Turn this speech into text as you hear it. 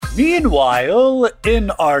Meanwhile,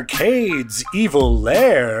 in Arcade's evil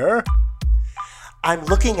lair... I'm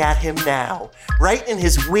looking at him now, right in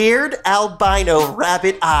his weird albino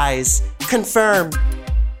rabbit eyes. Confirmed.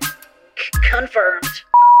 Confirmed.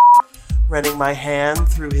 Running my hand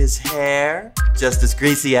through his hair, just as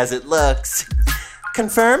greasy as it looks.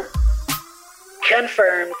 Confirm?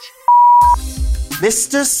 Confirmed.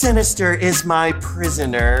 Mr. Sinister is my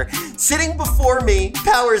prisoner. Sitting before me,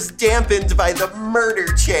 powers dampened by the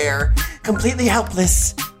murder chair. Completely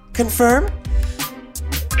helpless. Confirm?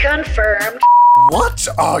 Confirmed. What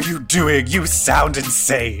are you doing? You sound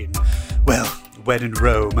insane. Well, when in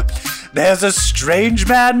Rome, there's a strange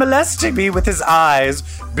man molesting me with his eyes.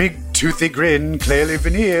 Big toothy grin, clearly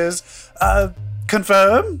veneers.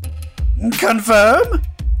 Confirm? Confirm?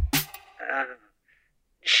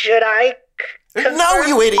 Should I confirm? No,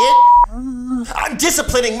 you idiot! I'm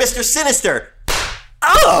disciplining Mr. Sinister.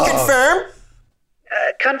 Oh! Confirm?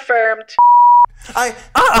 Confirmed.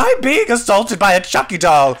 I'm being assaulted by a Chucky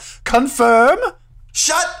doll. Confirm?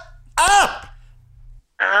 Shut up!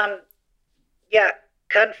 Yeah,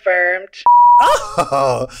 confirmed.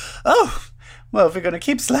 Oh. Well, if you're gonna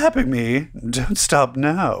keep slapping me, don't stop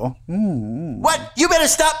now. What? You better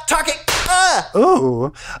stop talking.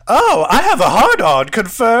 Oh, I have a hard-on.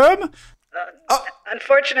 Confirm?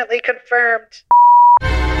 Unfortunately, confirmed.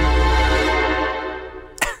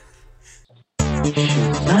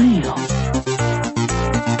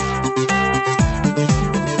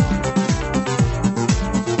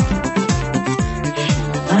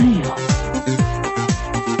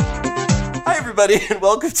 Hi, everybody, and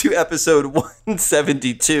welcome to episode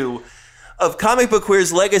 172 of Comic Book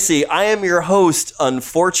Queer's Legacy. I am your host,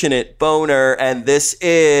 Unfortunate Boner, and this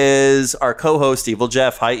is our co-host, Evil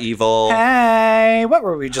Jeff. Hi, Evil. Hey, what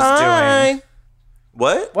were we just doing?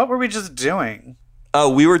 What? What were we just doing? Oh,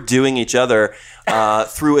 we were doing each other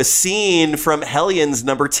through a scene from Hellions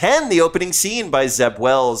number 10, the opening scene by Zeb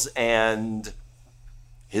Wells and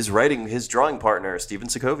his drawing partner, Steven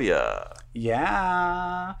Segovia.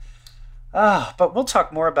 Yeah. But we'll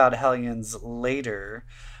talk more about Hellions later.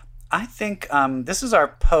 I think this is our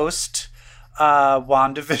post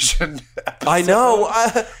WandaVision episode. I know.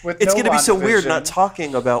 It's going to be so WandaVision. weird not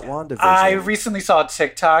talking about WandaVision. I recently saw a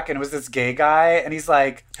TikTok, and it was this gay guy, and he's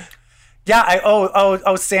like,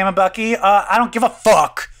 yeah, Sam and Bucky, I don't give a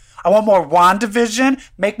fuck. I want more WandaVision.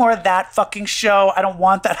 Make more of that fucking show. I don't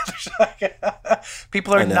want that other show.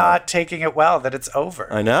 People are not taking it well that it's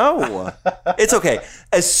over. I know. It's okay.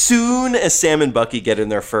 As soon as Sam and Bucky get in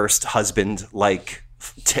their first husband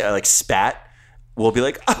spat, we'll be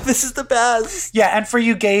like, oh, this is the best. Yeah, and for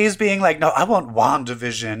you gays being like, no, I want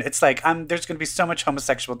WandaVision. It's like there's going to be so much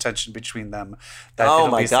homosexual tension between them. That oh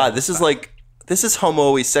my God, this is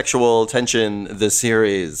homosexual tension. The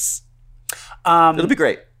series. It'll be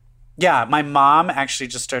great. Yeah, my mom actually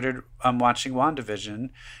just started watching WandaVision,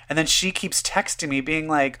 and then she keeps texting me being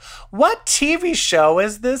like, what TV show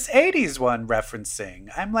is this 80s one referencing?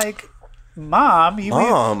 I'm like, Mom,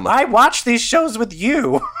 I watch these shows with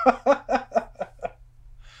you.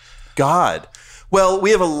 God. Well,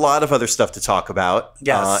 we have a lot of other stuff to talk about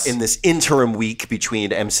in this interim week between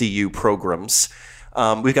MCU programs.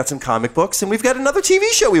 We've got some comic books, and we've got another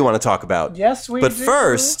TV show we want to talk about. Yes, we do. But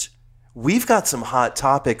first, we've got some hot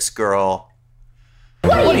topics, girl.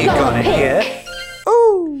 What are you gonna hit?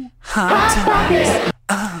 Ooh. Hot topics.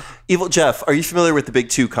 Evil Jeff, are you familiar with the big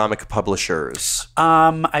two comic publishers?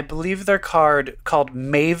 I believe they're called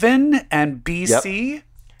Maven and BC. Yep.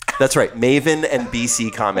 That's right, Maven and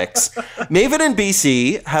BC Comics. Maven and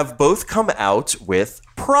BC have both come out with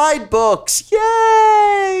Pride books.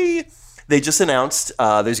 Yay! They just announced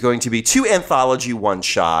there's going to be 2 anthology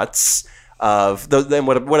one-shots. Then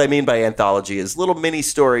what I mean by anthology is little mini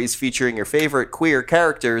stories featuring your favorite queer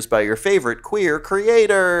characters by your favorite queer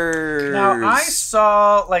creators. Now I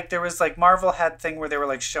saw there was Marvel had thing where they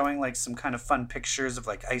were showing some kind of fun pictures of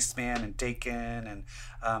Iceman and Daken and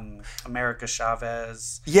America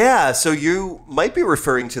Chavez. Yeah, so you might be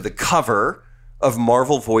referring to the cover of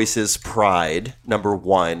Marvel Voices Pride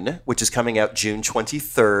 #1, which is coming out June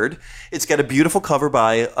 23rd. It's got a beautiful cover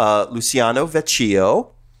by Luciano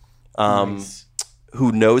Vecchio. Nice.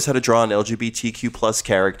 Who knows how to draw an LGBTQ plus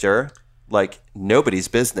character like nobody's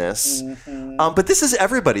business. Mm-hmm. But this is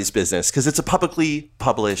everybody's business because it's a publicly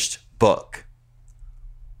published book.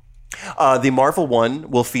 The Marvel one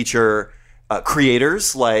will feature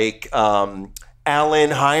creators like Alan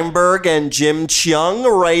Heimberg and Jim Cheung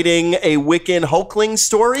writing a Wiccan Hulkling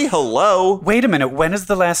story. Hello. Wait a minute. When is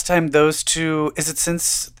the last time those two? Is it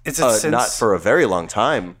since? Not for a very long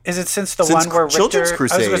time. Is it since the Since one where Children's Richter? I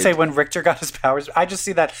was going to Crusade. say when Richter got his powers. I just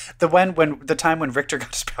see that the time when Richter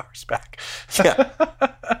got his powers back.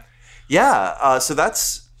 Yeah. So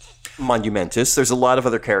that's monumentous. There's a lot of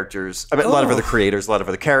other characters. I mean, a lot of other creators, a lot of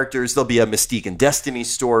other characters. There'll be a Mystique and Destiny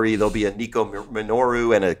story. There'll be a Nico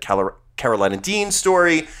Minoru and a Carolina Dean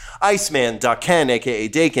story. Iceman, Daken, a.k.a.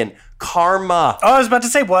 Dakin. Karma. Oh, I was about to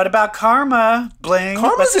say, what about Karma? Bling.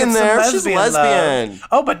 Karma's Let's get in some there. She's lesbian. love.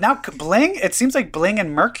 Oh, but now Bling, it seems like Bling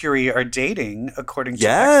and Mercury are dating, according to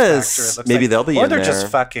Yes. X Factor. It looks Maybe like. they'll be Or in they're there. just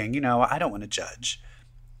fucking. I don't want to judge.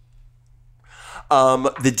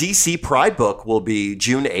 The DC Pride book will be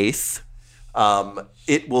June 8th.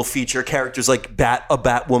 It will feature characters like a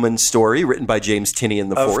Batwoman story written by James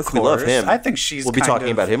Tynion IV. We love him. I think she's We'll be talking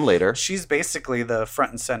about him later. She's basically the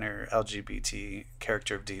front and center LGBT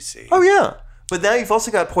character of DC. Oh, yeah. But now you've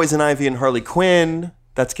also got Poison Ivy and Harley Quinn.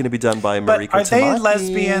 That's going to be done by But Mariko are they Tamaki.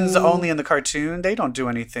 lesbians only in the cartoon? They don't do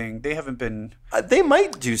anything. They haven't been. They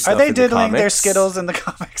might do stuff Are they in the diddling their comics. Skittles in the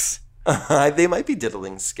comics? They might be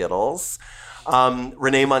diddling Skittles.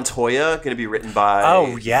 Renee Montoya, going to be written by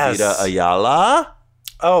Oh, yes. Vita Ayala.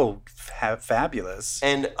 Oh, fabulous.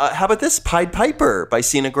 And how about this? Pied Piper by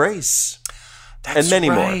Cena Grace. That's and many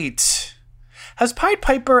more. right. Has Pied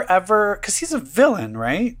Piper ever? Because he's a villain,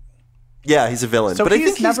 right? Yeah, he's a villain. So but I he's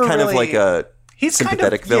think he's never kind of really- like a He's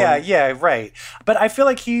sympathetic kind of, villain. Yeah, right. But I feel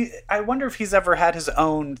like I wonder if he's ever had his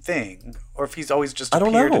own thing, or if he's always just I don't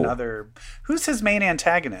appeared in know. other. Who's his main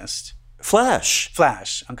antagonist? Flash.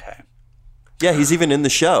 Flash. Okay. Yeah, he's even in the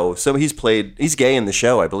show. So he's gay in the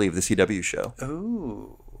show, I believe, the CW show.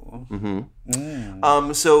 Ooh.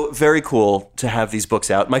 So very cool to have these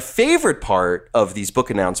books out. My favorite part of these book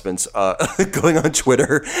announcements, going on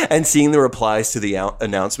Twitter and seeing the replies to the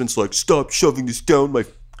announcements like, stop shoving this down my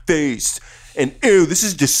face. And ew, this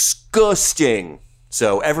is disgusting.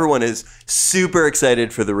 So everyone is super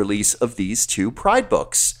excited for the release of these two Pride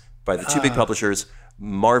books by the two big publishers,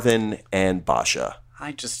 Marvin and Basha.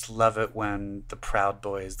 I just love it when the Proud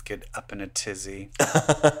Boys get up in a tizzy.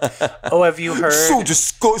 Oh, have you heard? So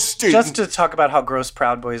disgusting. Just to talk about how gross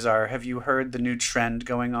Proud Boys are, have you heard the new trend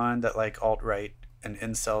going on that like alt-right and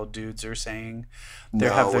incel dudes are saying? They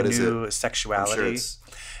No, have their what is new it? sexuality. I'm sure it's-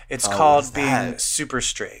 It's what called is being that? super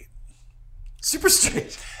straight. Super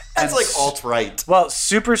straight. That's And like alt-right. Well,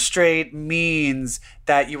 super straight means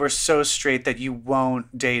that you are so straight that you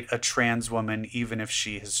won't date a trans woman even if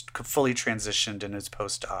she has fully transitioned and is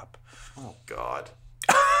post-op. Oh, God.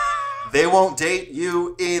 They won't date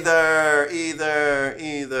you either.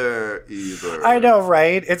 I know,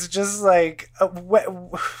 right? It's just like,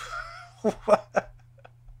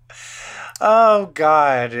 oh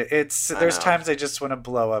God! There's know. times I just want to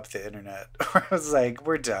blow up the internet. Where I was like,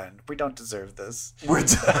 we're done. We don't deserve this. We're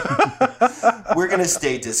done. We're going to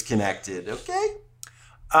stay disconnected, okay?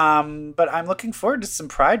 But I'm looking forward to some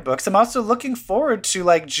Pride books. I'm also looking forward to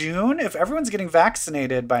like June. If everyone's getting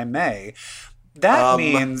vaccinated by May, that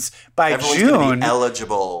means by Everyone's going to June be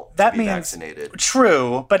eligible that to be means vaccinated.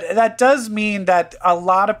 True, but that does mean that a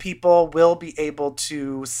lot of people will be able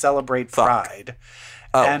to celebrate Pride.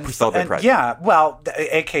 Oh, celebrate Pride. Yeah, well,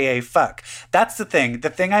 AKA fuck. That's the thing. The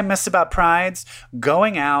thing I miss about Prides,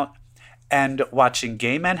 going out and watching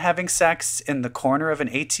gay men having sex in the corner of an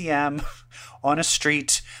ATM on a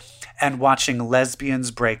street and watching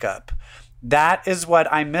lesbians break up. That is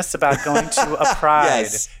what I miss about going to a Pride.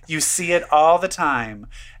 Yes. You see it all the time.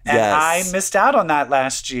 And Yes. I missed out on that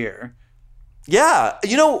last year. Yeah.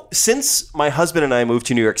 You know, since my husband and I moved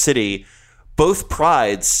to New York City, both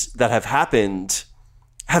Prides that have happened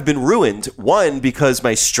have been ruined. One, because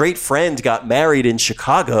my straight friend got married in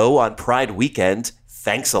Chicago on Pride weekend.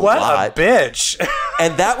 Thanks a What lot. a bitch.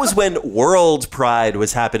 And that was when World Pride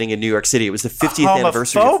was happening in New York City. It was the 50th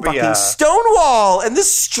anniversary of Homophobia. fucking Stonewall. And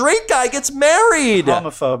this straight guy gets married.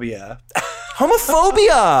 Homophobia.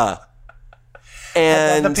 Homophobia.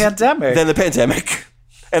 And then the pandemic. Then the pandemic.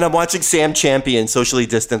 And I'm watching Sam Champion socially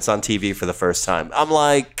distance on TV for the first time. I'm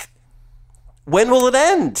like, when will it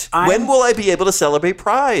end? When will I be able to celebrate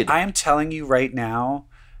Pride? I am telling you right now,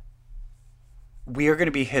 we are going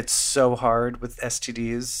to be hit so hard with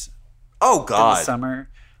STDs oh, in the God. summer.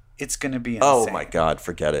 It's going to be insane. Oh, my God.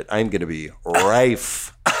 Forget it. I'm going to be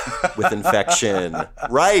rife with infection.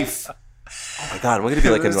 Rife. Oh my God, I'm going to be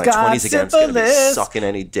like in Who's my got 20s again. It's going to be syphilis? sucking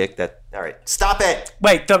any dick that... All right, stop it.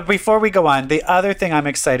 Wait, before we go on, the other thing I'm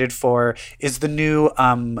excited for is the new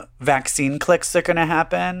vaccine clicks that are going to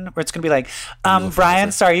happen, where it's going to be like,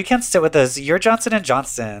 Brian, sorry, you can't sit with us. You're Johnson &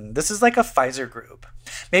 Johnson. This is like a Pfizer group.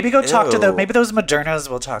 Maybe go talk to Ew. maybe those Modernas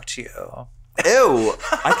will talk to you. Ew,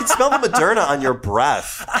 I can smell the Moderna on your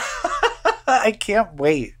breath. I can't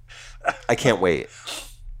wait. I can't wait.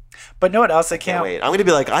 But know what else I Can't can't wait. I'm going to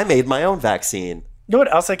be like, I made my own vaccine. You know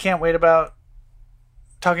what else I can't wait about?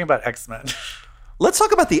 Talking about X-Men. Let's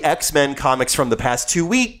talk about the X-Men comics from the past 2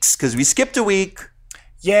 weeks, because we skipped a week.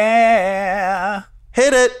 Yeah.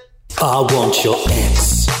 Hit it. I want your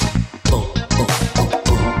ex.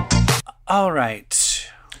 All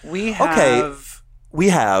right. We have Okay. We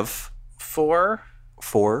have four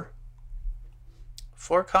four.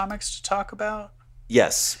 comics to talk about.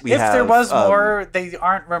 Yes, we If have. there was more, they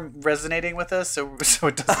aren't resonating with us, so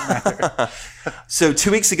it doesn't matter. So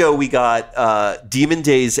 2 weeks ago, we got Demon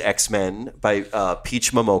Days X-Men by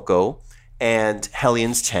Peach Momoko and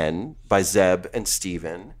Hellions 10 by Zeb and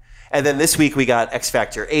Steven. And then this week, we got X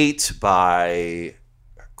Factor 8 by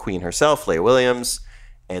Queen herself, Leah Williams,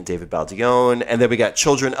 and David Baldione. And then we got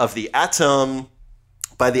Children of the Atom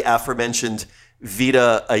by the aforementioned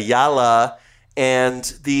Vita Ayala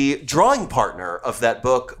and the drawing partner of that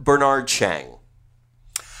book, Bernard Chang.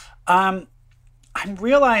 I'm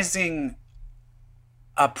realizing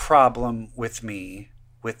a problem with me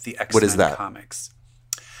with the X-Men What is that? comics.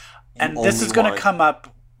 And You this only is going to want come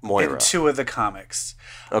up Moira. in two of the comics.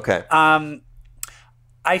 Okay.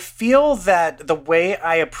 I feel that the way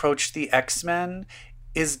I approach the X-Men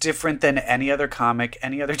is different than any other comic,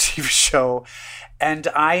 any other TV show. And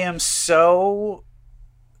I am so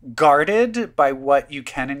guarded by what you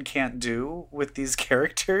can and can't do with these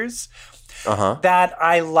characters that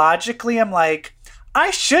I logically am like, I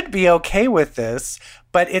should be okay with this,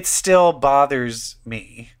 but it still bothers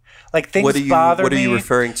me. Like things bother me. What are you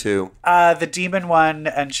referring to? The Demon One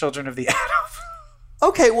and Children of the Atom.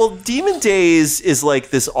 Okay, well, Demon Days is like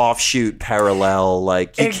this offshoot parallel.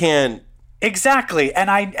 Like you can't. Exactly,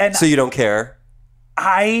 So you don't care?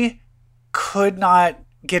 I could not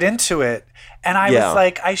get into it. And I Yeah. was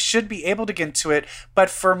like, I should be able to get into it. But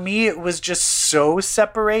for me, it was just so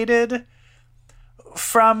separated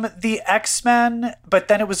from the X-Men. But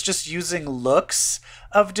then it was just using looks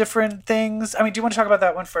of different things. I mean, do you want to talk about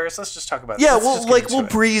that one first? Let's just talk about Yeah, let's well, just get like into we'll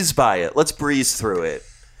it. breeze by it. Let's breeze through it.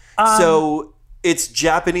 So it's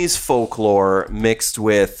Japanese folklore mixed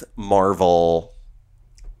with Marvel.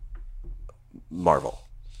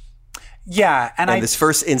 Yeah, and this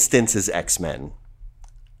first instance is X-Men.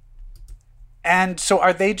 And so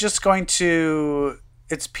are they just going to...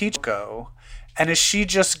 It's Peach Go. And is she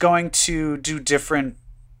just going to do different...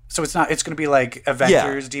 So it's going to be like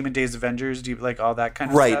Avengers, Demon Days Avengers, like all that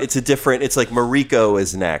kind of Right. stuff? It's like Mariko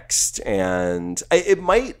is next. And it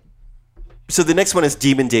might... So the next one is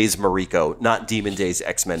Demon Days Mariko, not Demon Days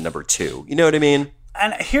X-Men #2. You know what I mean?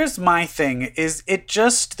 And here's my thing, is it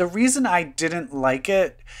just... The reason I didn't like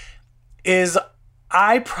it is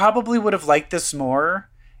I probably would have liked this more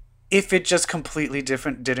if it just completely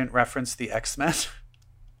didn't reference the X-Men.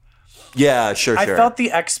 Yeah, sure. I felt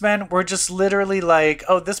the X-Men were just literally like,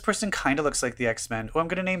 oh, this person kind of looks like the X-Men. Oh, I'm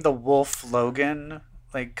going to name the Wolf Logan,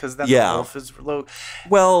 like, because then the Wolf is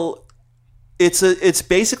Well, it's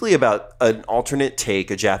basically about an alternate take,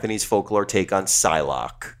 a Japanese folklore take on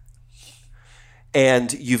Psylocke.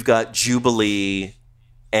 And you've got Jubilee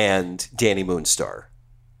and Danny Moonstar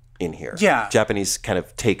in here. Yeah. Japanese kind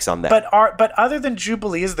of takes on that. But other than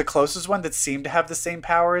Jubilee is the closest one that seemed to have the same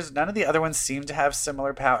powers. None of the other ones seemed to have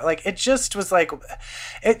similar power. Like it just was like,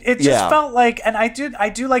 it just felt like, and I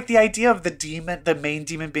do like the idea of the main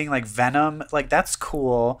demon being like Venom. Like that's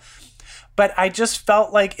cool. But I just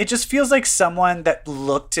felt like it just feels like someone that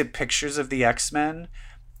looked at pictures of the X-Men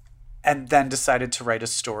and then decided to write a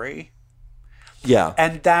story. Yeah.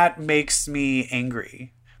 And that makes me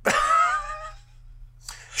angry.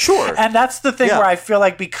 Sure. And that's the thing where I feel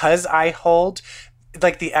like because I hold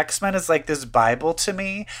like the X-Men is like this Bible to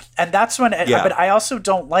me. And that's when, but I also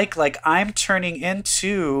don't like I'm turning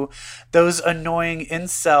into those annoying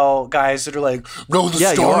incel guys that are like, no,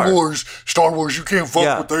 Star Wars, you can't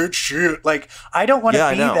fuck with that shit. Like, I don't want to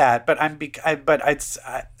be that, but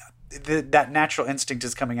that natural instinct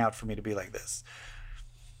is coming out for me to be like this.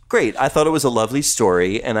 Great. I thought it was a lovely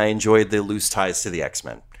story and I enjoyed the loose ties to the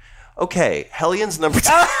X-Men. Okay, Hellions #10.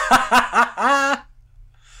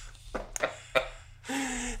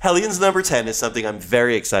 Hellions #10 is something I'm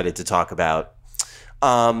very excited to talk about.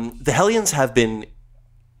 The Hellions have been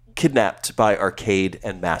kidnapped by Arcade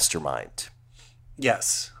and Mastermind.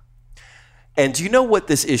 Yes. And do you know what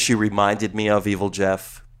this issue reminded me of, Evil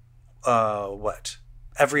Jeff? What?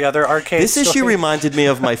 Every other arcade This issue story? reminded me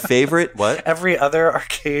of my favorite, what? Every other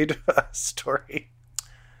arcade story.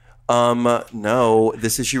 No,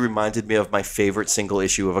 this issue reminded me of my favorite single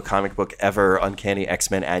issue of a comic book ever, Uncanny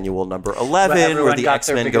X-Men Annual number 11, where everyone the got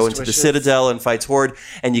their X-Men go biggest into the wishes. Citadel and fight Horde,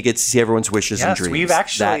 and you get to see everyone's wishes and Yes, dreams. we've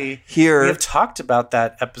actually we have talked about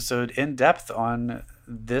that episode in depth on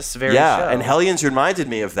this very show. and Hellions reminded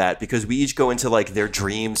me of that because we each go into like their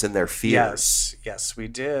dreams and their fears. Yes, we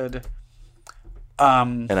did.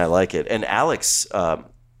 And I like it. And Alex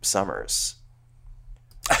Summers,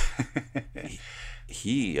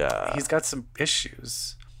 he's got some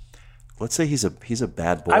issues. let's say he's a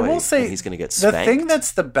bad boy. I will say and he's going to get spanked. the thing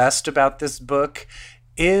that's the best about this book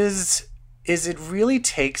is it really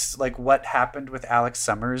takes like what happened with Alex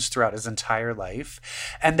Summers throughout his entire life,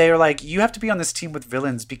 and they're like, you have to be on this team with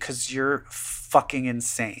villains because you're fucking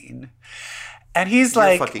insane. And he's You're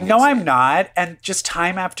like, fucking no, insane. I'm not. And just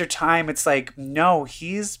time after time, it's like, no,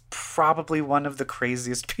 he's probably one of the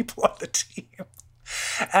craziest people on the team.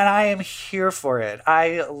 And I am here for it.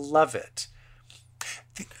 I love it.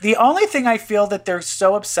 The only thing I feel that they're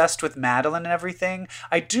so obsessed with Madeline and everything,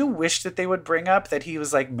 I do wish that they would bring up that he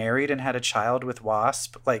was like married and had a child with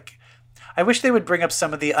Wasp. Like, I wish they would bring up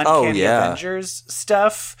some of the Uncanny Avengers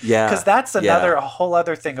stuff. Yeah, Because that's a yeah. whole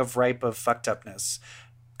other thing of ripe of fucked upness.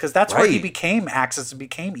 Because that's where he Right. became Axis and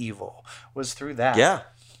became evil, was through that. Yeah.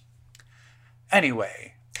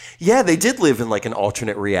 Anyway. Yeah, they did live in like an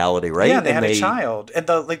alternate reality, right? Yeah, they And had a child. And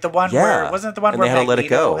the one Yeah. where, wasn't it the one And where they had to let it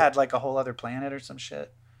Magneto go. had like a whole other planet or some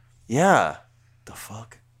shit? Yeah. The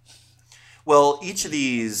fuck? Well, each of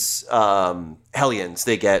these Hellions,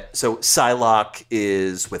 they get... So Psylocke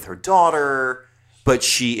is with her daughter, but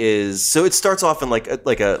she is... So it starts off in like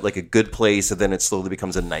a good place, and then it slowly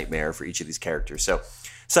becomes a nightmare for each of these characters. So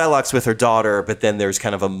Psylocke's with her daughter, but then there's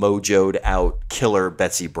kind of a mojoed out killer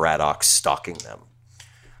Betsy Braddock stalking them.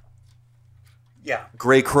 Yeah.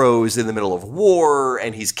 Grey Crow's in the middle of war,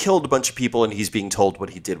 and he's killed a bunch of people, and he's being told what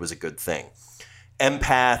he did was a good thing.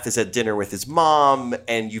 Empath is at dinner with his mom,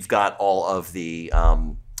 and you've got all of the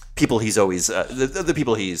people he's always the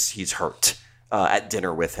people he's hurt at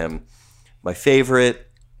dinner with him. My favorite,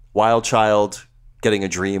 Wild Child, getting a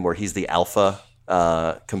dream where he's the alpha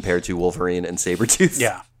compared to Wolverine and Sabretooth.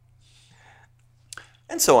 Yeah.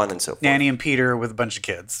 And so on and so forth. Nanny and Peter with a bunch of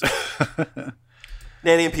kids.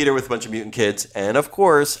 Nanny and Peter with a bunch of mutant kids, and of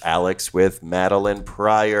course, Alex with Madeline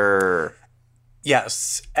Pryor.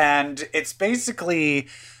 Yes. And it's basically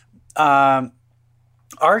Arcade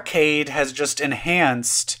has just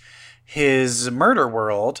enhanced his murder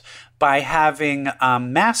world by having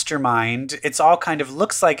Mastermind. It's all kind of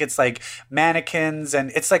looks like it's like mannequins, and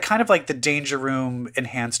it's like kind of like the Danger Room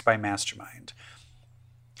enhanced by Mastermind.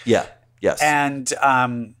 Yeah. Yes.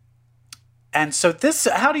 And so this,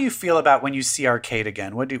 how do you feel about when you see Arcade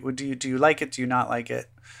again? Do you like it? Do you not like it?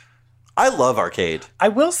 I love Arcade. I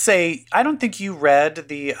will say, I don't think you read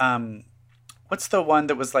the, what's the one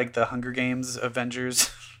that was like the Hunger Games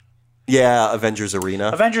Avengers? Yeah, Avengers Arena.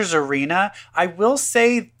 Avengers Arena. I will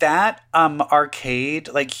say that Arcade,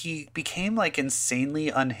 like he became like insanely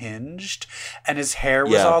unhinged, and his hair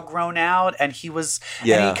was Yeah. all grown out, and he was,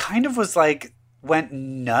 Yeah. and he kind of was like, went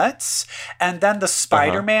nuts. And then the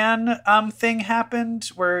Spider-Man thing happened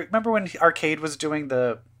where, remember when Arcade was doing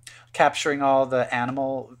the capturing all the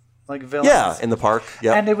animal like villains? Yeah, in the park.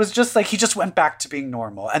 Yeah. And it was just like he just went back to being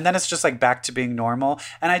normal. And then it's just like back to being normal.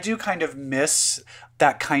 And I do kind of miss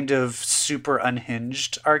that kind of super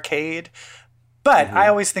unhinged Arcade. But I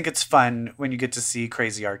always think it's fun when you get to see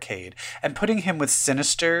crazy Arcade. And putting him with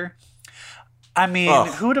Sinister, I mean, Ugh.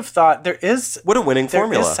 who would have thought there is What a winning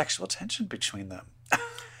formula. There is sexual tension between them.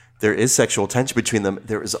 There is sexual tension between them.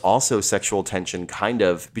 There is also sexual tension kind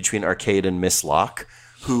of between Arcade and Miss Locke,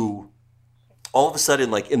 who all of a sudden,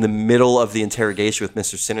 like in the middle of the interrogation with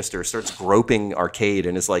Mr. Sinister, starts groping Arcade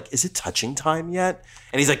and is like, is it touching time yet?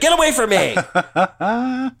 And he's like, get away from me.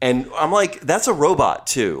 And I'm like, that's a robot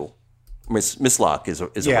too. Miss Locke is a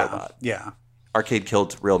robot. Yeah. Arcade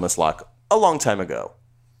killed real Miss Locke a long time ago.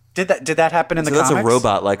 Did that happen in the So that's comics? a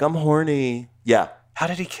robot. Like, I'm horny. Yeah. How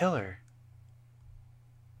did he kill her?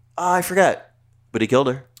 I forget. But he killed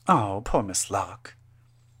her. Oh, poor Miss Locke.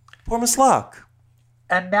 Poor Miss Locke.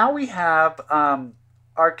 And now we have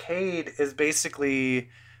Arcade is basically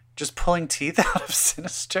just pulling teeth out of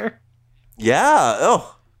Sinister. Yeah.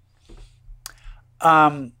 Oh.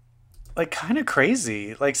 Like kind of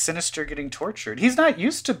crazy. Like Sinister getting tortured. He's not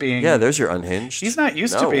used to being. Yeah, there's your unhinged. He's not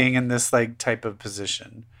used to No. being in this like type of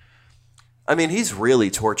position. I mean, he's really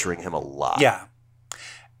torturing him a lot. Yeah.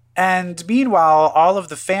 And meanwhile, all of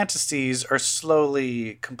the fantasies are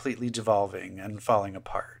slowly, completely devolving and falling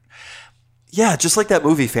apart. Yeah, just like that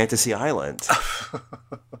movie Fantasy Island.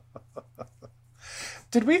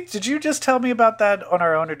 Did you just tell me about that on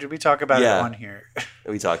our own, or did we talk about it on here?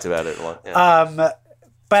 We talked about it a lot. Yeah.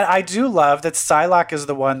 But I do love that Psylocke is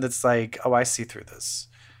the one that's like, oh, I see through this.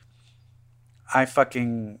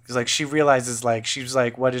 She realizes, like, she's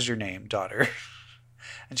like, what is your name, daughter?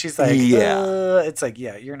 And she's like, it's like,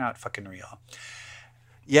 yeah, you're not fucking real.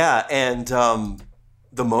 Yeah, and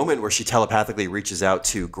the moment where she telepathically reaches out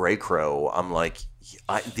to Greycrow, I'm like,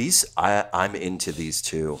 I'm into these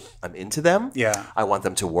two. I'm into them. Yeah. I want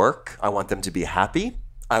them to work. I want them to be happy.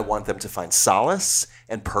 I want them to find solace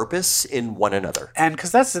and purpose in one another. And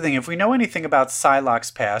because that's the thing, if we know anything about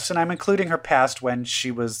Psylocke's past, and I'm including her past when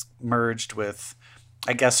she was merged with,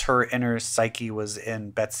 I guess her inner psyche was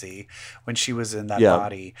in Betsy when she was in that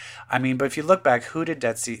body. I mean, but if you look back, who did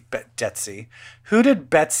Betsy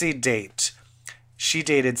date? She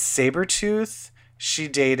dated Sabretooth. She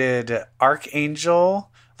dated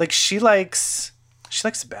Archangel. Like, she likes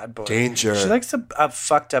a bad boy. Danger. She likes a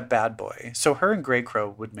fucked up bad boy. So her and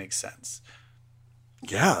Greycrow would make sense.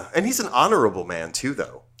 Yeah. And he's an honorable man too,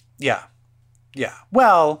 though. Yeah. Yeah.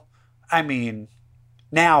 Well, I mean,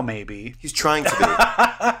 now maybe. He's trying to be.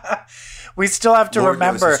 We still have to Lord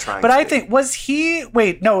remember. But I think, it was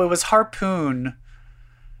Harpoon.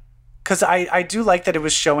 Because I do like that it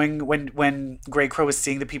was showing when Greycrow was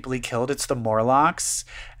seeing the people he killed, it's the Morlocks.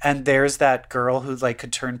 And there's that girl who, like,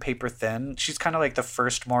 could turn paper thin. She's kind of like the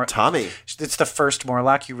first Tommy. It's the first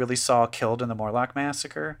Morlock you really saw killed in the Morlock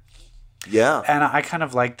Massacre. Yeah. And I kind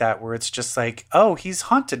of like that, where it's just like, oh, he's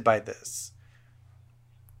haunted by this.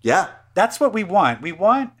 Yeah. That's what we want. We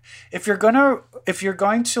want, if you're going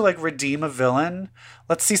to like redeem a villain,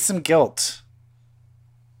 let's see some guilt.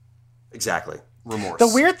 Exactly. Remorse. The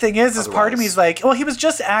weird thing is part of me is like, well, he was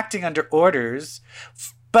just acting under orders,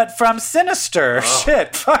 but from Sinister. Oh.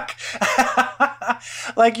 Shit, fuck.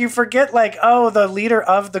 Like, you forget, like, oh, the leader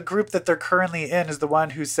of the group that they're currently in is the one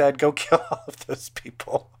who said, go kill all of those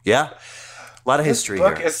people. Yeah. A lot of history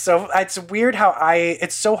here. It's weird how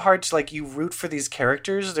it's so hard to, like, you root for these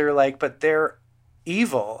characters. They're like, but they're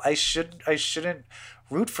evil. I shouldn't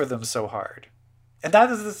root for them so hard. And that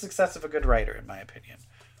is the success of a good writer, in my opinion.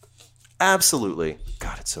 Absolutely.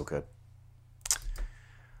 God, it's so good.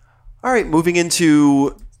 All right, moving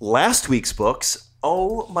into last week's books.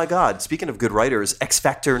 Oh my God. Speaking of good writers, X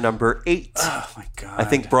Factor number 8. Oh my God. I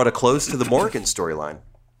think brought a close to the Morgan storyline.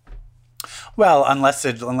 Well, unless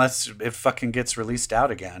it fucking gets released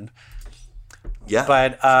out again. Yeah.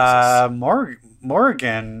 But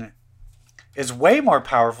Morgan is way more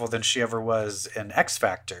powerful than she ever was in X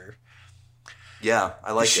Factor. Yeah,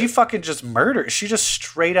 I like it. She fucking just murders. She just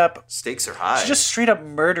straight up... Stakes are high. She just straight up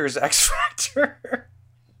murders X Factor.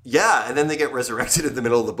 Yeah, and then they get resurrected in the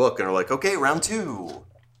middle of the book and are like, okay, round 2.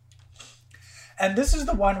 And this is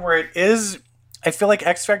the one where it is... I feel like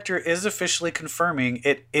X Factor is officially confirming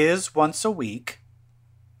it is once a week.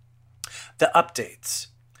 The updates.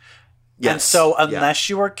 Yes. And so unless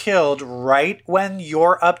you are killed right when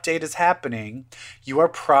your update is happening, you are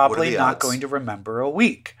probably not going to remember a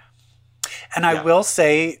week. And I will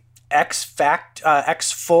say X-Force,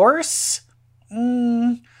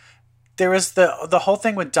 there was the whole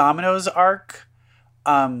thing with Domino's arc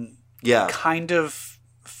kind of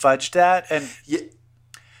fudged that. And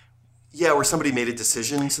yeah, where somebody made a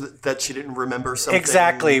decision so that she didn't remember something.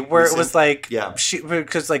 Exactly, where it was like,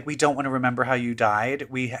 because like, we don't want to remember how you died.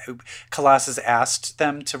 Colossus asked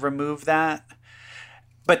them to remove that.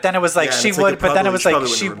 But then it was like she wouldn't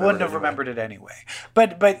have remembered it anyway.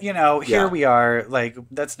 But you know, here we are. Like,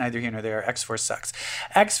 that's neither here nor there. X-Force sucks.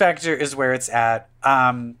 X Factor is where it's at.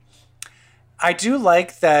 I do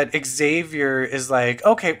like that Xavier is like,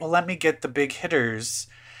 okay, well, let me get the big hitters,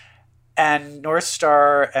 and North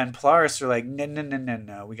Star and Polaris are like,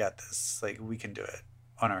 no, we got this. Like, we can do it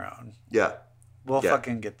on our own. Yeah, we'll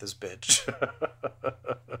fucking get this bitch.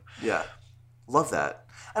 Yeah, love that.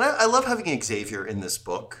 And I love having Xavier in this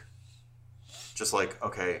book. Just like,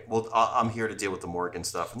 okay, well, I'm here to deal with the Morgan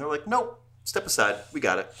stuff. And they're like, nope, step aside. We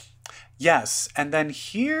got it. Yes. And then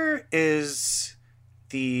here is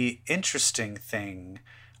the interesting thing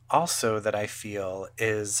also that I feel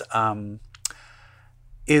is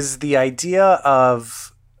the idea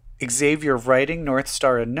of Xavier writing North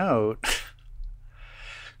Star a note,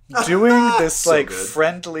 doing this so like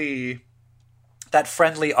good. That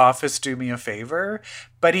friendly office do me a favor.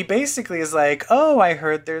 But he basically is like, oh, I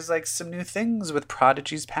heard there's like some new things with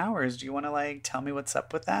Prodigy's powers. Do you want to like tell me what's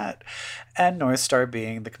up with that? And North Star,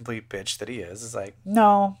 being the complete bitch that he is like,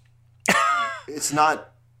 no. It's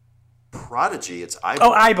not Prodigy. It's iBoy.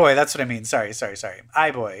 Oh, iBoy. That's what I mean. Sorry.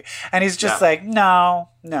 iBoy. And he's just like, no.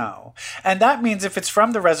 And that means if it's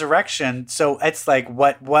from the resurrection, so it's like,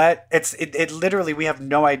 what? It literally, we have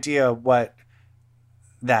no idea what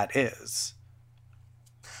that is.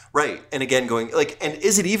 Right. And again, going like, and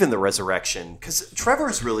is it even the resurrection? Because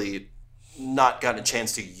Trevor's really not gotten a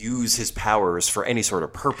chance to use his powers for any sort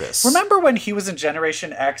of purpose. Remember when he was in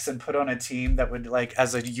Generation X and put on a team that would, like,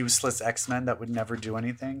 as a useless X-Men that would never do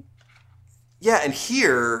anything? Yeah, and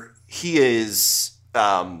here he is.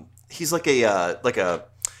 He's like a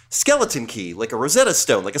skeleton key, like a Rosetta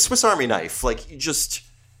Stone, like a Swiss Army knife. Like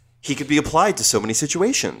he could be applied to so many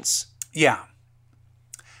situations. Yeah,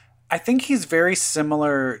 I think he's very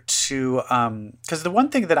similar to because the one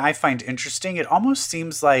thing that I find interesting, it almost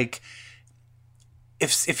seems like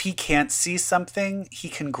if he can't see something, he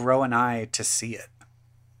can grow an eye to see it.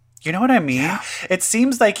 You know what I mean? Yeah. It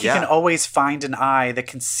seems like he can always find an eye that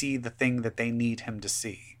can see the thing that they need him to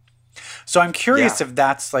see. So I'm curious if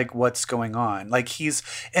that's like what's going on. Like he's,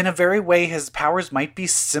 in a very way, his powers might be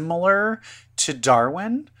similar to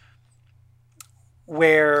Darwin,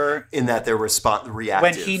 where in that they're reactive.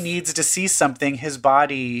 When he needs to see something, his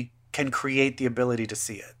body can create the ability to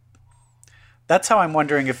see it. That's how I'm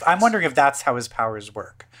wondering if that's how his powers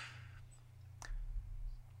work.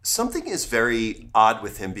 Something is very odd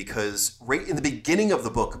with him because right in the beginning of the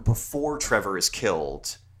book, before Trevor is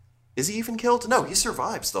killed, is he even killed? No, he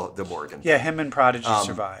survives the Morgan. Yeah, him and Prodigy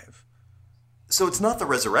survive. So it's not the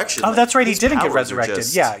resurrection. Oh, like, that's right. He didn't get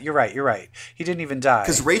resurrected. Yeah, you're right. He didn't even die.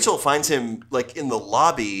 Because Rachel finds him like in the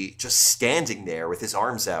lobby, just standing there with his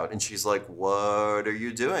arms out, and she's like, "What are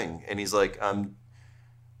you doing?" And he's like,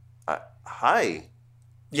 "Hi."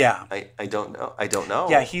 Yeah. I don't know. I don't know.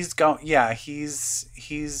 Yeah, he's going. Yeah, he's.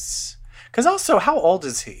 Because also, how old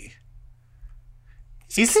is he?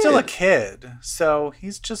 He's still a kid, so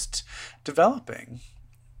he's just developing.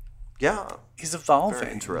 Yeah. He's evolving.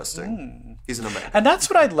 Very interesting. He's an amazing. And that's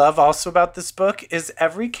what I love also about this book is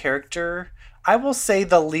every character. I will say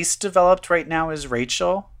the least developed right now is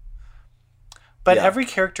Rachel. But every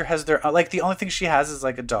character has their, like, the only thing she has is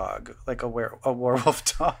like a dog, like a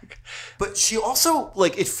werewolf dog. But she also,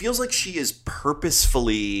 like, it feels like she is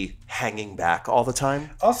purposefully hanging back all the time.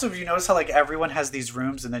 Also, if you notice how, like, everyone has these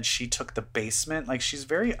rooms and then she took the basement, like, she's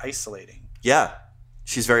very isolating. Yeah.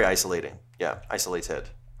 She's very isolating. Yeah. Isolated.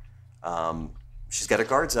 She's got her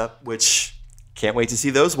guards up, which can't wait to see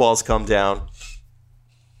those walls come down.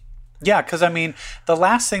 Yeah, because, I mean, the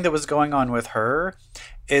last thing that was going on with her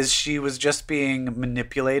is she was just being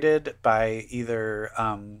manipulated by either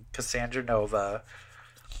Cassandra Nova,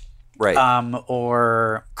 right,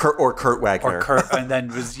 or Kurt Wagner, and then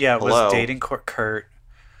was dating Kurt.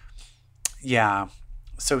 Yeah,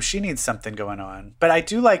 so she needs something going on. But I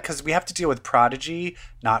do like, because we have to deal with Prodigy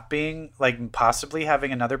not being, like, possibly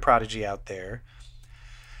having another Prodigy out there.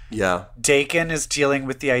 Yeah. Dakin is dealing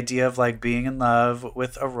with the idea of, like, being in love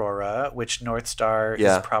with Aurora, which Northstar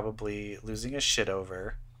is probably losing his shit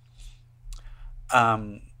over.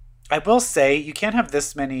 I will say, you can't have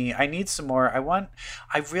this many. I need some more.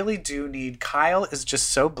 I really do need. Kyle is just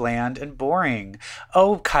so bland and boring.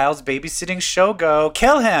 Oh, Kyle's babysitting Shogo.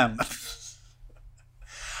 Kill him.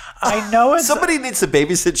 I know it's... Somebody needs to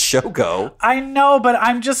babysit Shogo. I know, but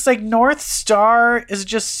I'm just like, Northstar is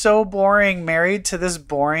just so boring, married to this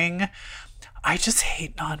boring... I just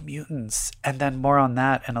hate non-mutants. And then more on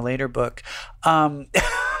that in a later book.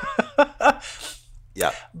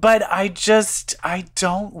 Yeah. But I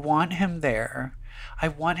don't want him there. I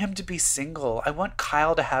want him to be single. I want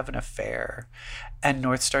Kyle to have an affair and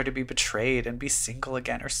Northstar to be betrayed and be single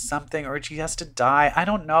again or something, or he has to die. I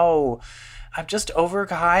don't know. I'm just over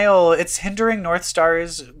Kyle. It's hindering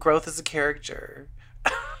Northstar's growth as a character.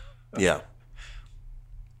 Yeah.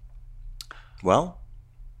 Well.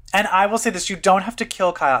 And I will say this, you don't have to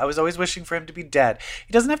kill Kyle. I was always wishing for him to be dead.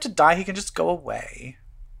 He doesn't have to die. He can just go away.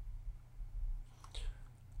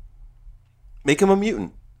 Make him a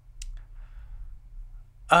mutant.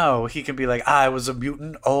 Oh, he can be like, I was a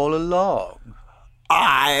mutant all along.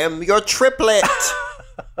 I am your triplet.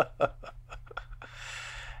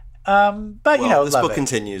 But you know, this book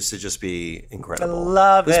continues to just be incredible. I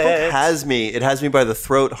love this book has me. It has me by the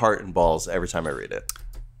throat, heart, and balls every time I read it.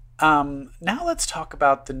 Now let's talk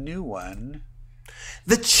about the new one.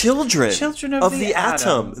 The Children of the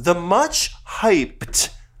Atom. The much hyped,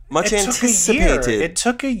 much anticipated. It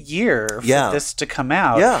took a year for this to come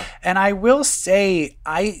out. Yeah. And I will say,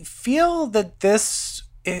 I feel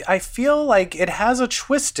like it has a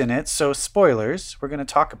twist in it. So spoilers, we're going to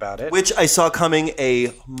talk about it. Which I saw coming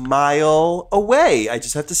a mile away. I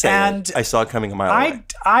just have to say, I saw it coming a mile away.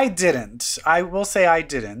 I didn't. I will say I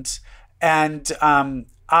didn't. And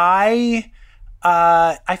I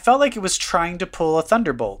felt like it was trying to pull a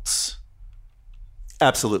Thunderbolts,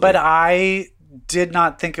 Absolutely. but I did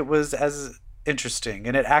not think it was as interesting,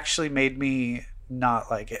 and it actually made me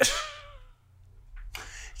not like it.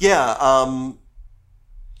 Yeah,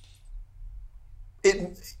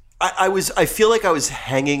 I feel like I was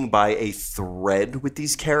hanging by a thread with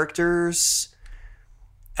these characters.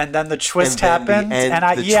 And then the twist And then happened,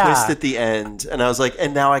 and the twist at the end, and I was like,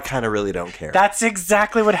 and now I kind of really don't care. That's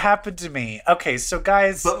exactly what happened to me. Okay, so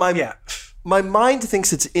guys, But my mind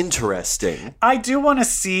thinks it's interesting. I do want to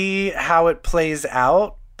see how it plays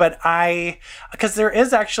out, but because there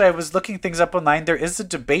is actually, I was looking things up online, there is a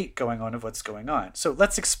debate going on of what's going on. So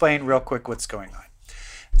let's explain real quick what's going on.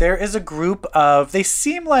 There is a group of, they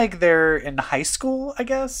seem like they're in high school, I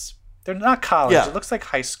guess. They're not college. Yeah. It looks like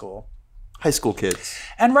high school. High school kids.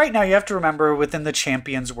 And right now you have to remember, within the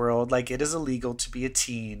Champions world, like, it is illegal to be a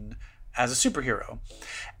teen as a superhero.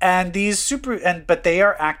 And but they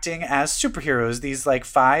are acting as superheroes. These like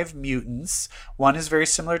 5 mutants. One is very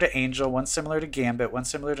similar to Angel, one similar to Gambit, one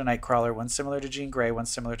similar to Nightcrawler, one similar to Jean Grey, one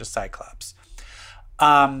similar to Cyclops.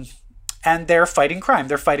 And they're fighting crime.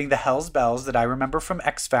 They're fighting the Hell's Bells that I remember from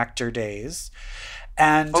X Factor days.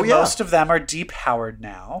 And most of them are depowered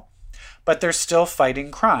now, but they're still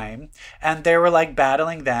fighting crime. And they were like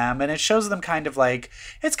battling them. And it shows them kind of like,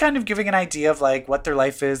 it's kind of giving an idea of like what their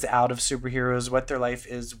life is out of superheroes, what their life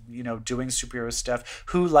is, you know, doing superhero stuff,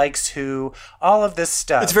 who likes who, all of this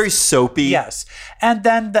stuff. It's very soapy. Yes. And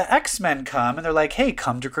then the X-Men come and they're like, hey,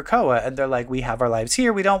 come to Krakoa. And they're like, we have our lives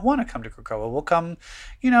here. We don't want to come to Krakoa. We'll come,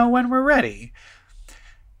 you know, when we're ready.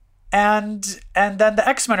 And then the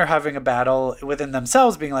X-Men are having a battle within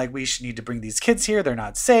themselves, being like, we should need to bring these kids here. They're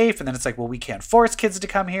not safe. And then it's like, well, we can't force kids to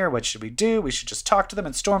come here. What should we do? We should just talk to them.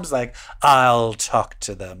 And Storm's like, I'll talk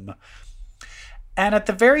to them. And at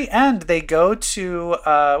the very end, they go to,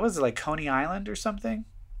 what is it, like Coney Island or something?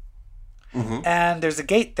 Mm-hmm. And there's a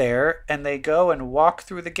gate there. And they go and walk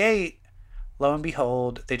through the gate. Lo and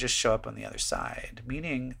behold, they just show up on the other side,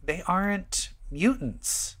 meaning they aren't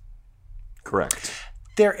mutants. Correct.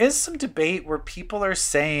 There is some debate where people are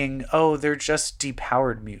saying, oh, they're just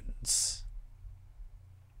depowered mutants.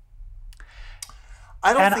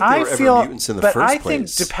 I don't think they were ever mutants in the first place. But I think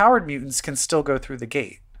depowered mutants can still go through the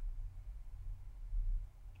gate.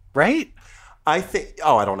 Right? I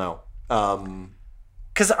don't know.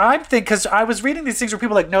 Because I was reading these things where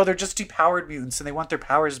people are like, no, they're just depowered mutants and they want their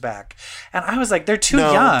powers back. And I was like, they're too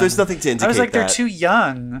young. There's nothing to indicate I was like, they're that. too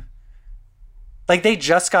young. Like they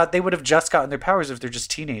would have just gotten their powers if they're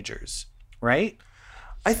just teenagers, right?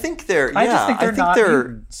 I think they're. I just think they're not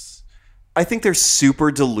mutants. I think they're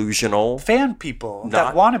super delusional fan people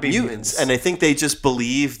that want to be mutants. And I think they just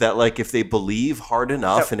believe that, like, if they believe hard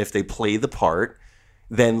enough and if they play the part,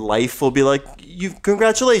 then life will be like,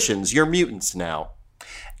 congratulations, you're mutants now.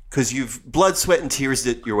 Because you've blood, sweat, and tears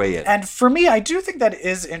it your way in. And for me, I do think that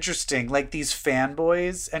is interesting. Like these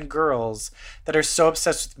fanboys and girls that are so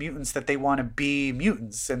obsessed with mutants that they want to be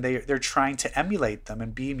mutants and they're trying to emulate them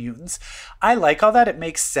and be mutants. I like all that. It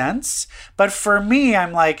makes sense. But for me,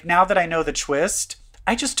 I'm like, now that I know the twist,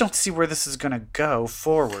 I just don't see where this is going to go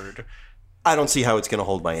forward. I don't see how it's going to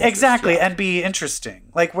hold my interest. Exactly, yeah. and be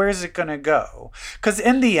interesting. Like, where is it going to go? Because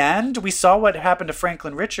in the end, we saw what happened to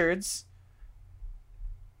Franklin Richards.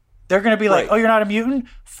 They're going to be like, oh, you're not a mutant?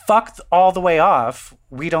 Fuck all the way off.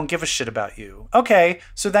 We don't give a shit about you. Okay,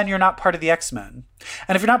 so then you're not part of the X-Men.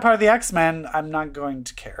 And if you're not part of the X-Men, I'm not going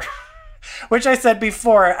to care. Which I said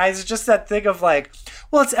before, I was just that thing of like,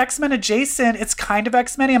 well, it's X-Men adjacent. It's kind of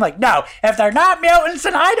X-Men. I'm like, no, if they're not mutants,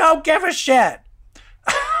 then I don't give a shit.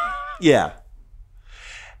 Yeah.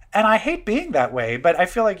 And I hate being that way, but I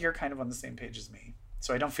feel like you're kind of on the same page as me.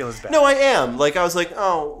 So I don't feel as bad. No, I am. Like, I was like,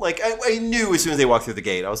 oh, like, I knew as soon as they walked through the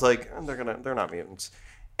gate. I was like, they're not mutants.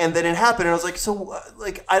 And then it happened, and I was like, so,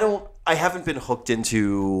 like, I haven't been hooked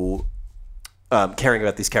into caring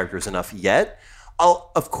about these characters enough yet.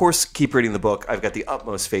 I'll, of course, keep reading the book. I've got the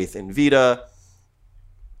utmost faith in Vita.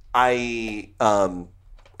 We're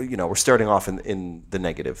starting off in the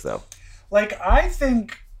negative, though. Like, I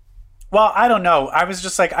think... Well, I don't know. I was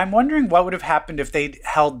just like, I'm wondering what would have happened if they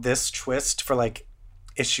held this twist for, like,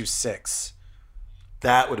 issue 6.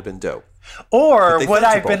 That would have been dope. Or would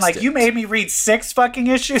I have been like, you made me read 6 fucking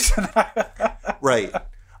issues? Right.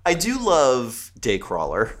 I do love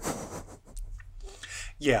Daycrawler.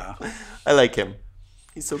 Yeah. I like him.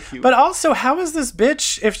 He's so cute. But also, how is this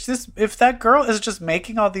bitch, if that girl is just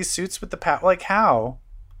making all these suits with the power, like, how?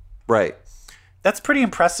 Right. That's pretty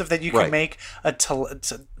impressive that you can make a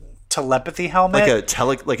telepathy helmet.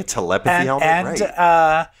 Like a telepathy helmet, and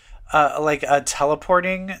right. like a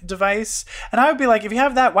teleporting device. And I would be like, if you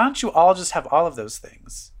have that, why don't you all just have all of those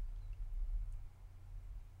things?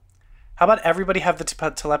 How about everybody have the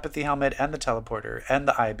telepathy helmet and the teleporter and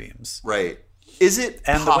the I-beams? Right. Is it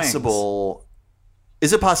And the possible?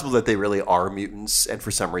 Is it possible that they really are mutants, and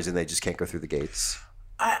for some reason they just can't go through the gates?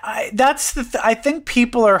 That's I think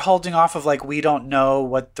people are holding off of like, we don't know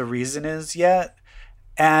what the reason is yet.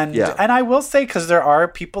 And I will say, because there are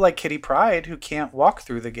people like Kitty Pryde who can't walk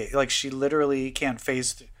through the gate. Like, she literally can't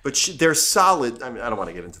phase. But they're solid. I mean, I don't want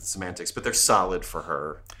to get into the semantics, but they're solid for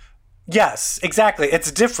her. Yes, exactly.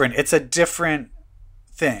 It's different. It's a different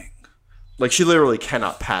thing. Like, she literally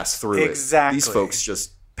cannot pass through it. Exactly. These folks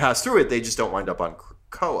just pass through it. They just don't wind up on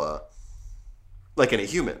Krakoa like in a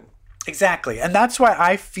human. Exactly. And that's why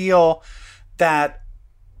I feel that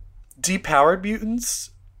depowered mutants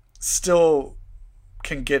still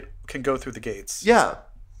can go through the gates. Yeah.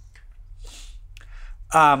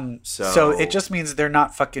 So it just means they're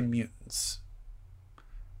not fucking mutants.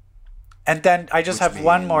 And then I just have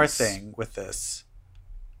one more thing with this.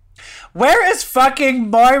 Where is fucking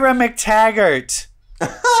Moira McTaggart?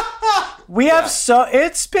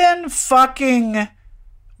 It's been fucking,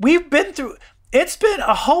 it's been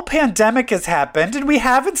a whole pandemic has happened and we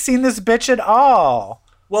haven't seen this bitch at all.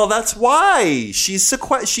 Well, that's why she's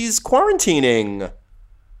quarantining.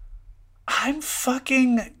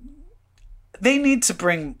 They need to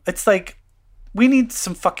bring, it's like, we need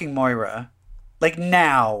some fucking Moira. Like,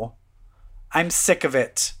 now. I'm sick of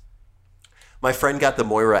it. My friend got the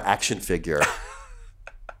Moira action figure.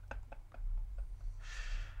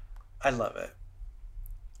 I love it.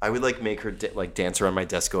 I would like make her dance around my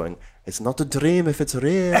desk going, "It's not a dream if it's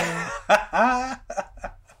real."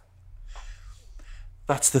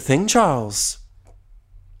 That's the thing, Charles.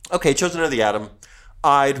 Okay, Children of the Atom.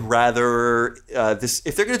 I'd rather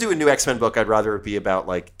if they're going to do a new X-Men book, I'd rather it be about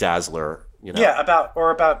like Dazzler, you know. Yeah, about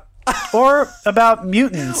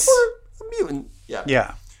mutants. Or a mutant. Yeah.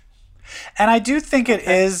 Yeah. And I do think it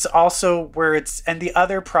is also where it's, and the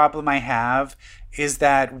other problem I have is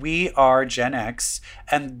that we are Gen X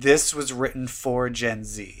and this was written for Gen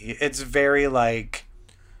Z. It's very like,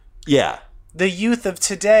 yeah, the youth of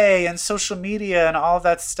today and social media and all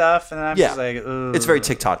that stuff. And I'm just like, ugh. It's very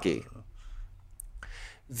TikTok-y.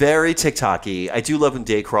 Very TikTok-y. I do love when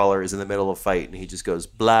Daycrawler is in the middle of a fight and he just goes,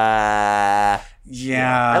 blah.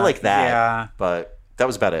 Yeah. I like that. Yeah. But that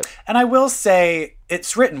was about it. And I will say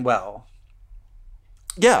it's written well.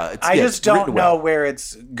 Yeah. I just don't know where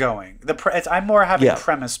it's going. I'm more having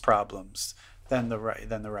premise problems than the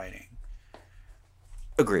writing.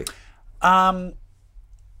 Agree. Well,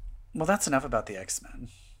 that's enough about the X-Men.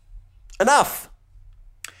 Enough.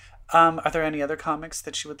 Are there any other comics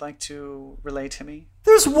that you would like to relay to me?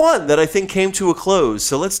 There's one that I think came to a close,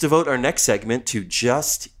 so let's devote our next segment to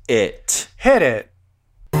just it. Hit it.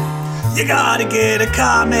 You gotta get a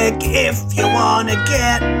comic if you wanna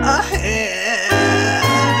get ahead.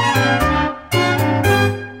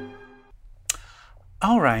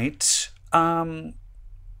 All right.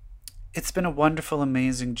 It's been a wonderful,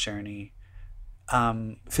 amazing journey.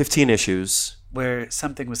 15 issues. Where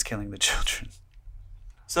something was killing the children.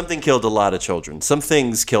 Something killed a lot of children. Some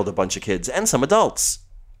things killed a bunch of kids and some adults.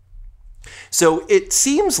 So it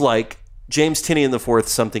seems like James Tynion IV,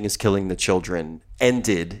 Something is Killing the Children,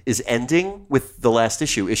 is ending with the last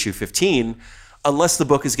issue, issue 15, unless the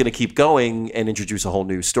book is going to keep going and introduce a whole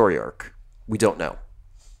new story arc. We don't know.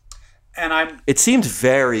 It seemed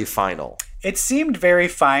very final. It seemed very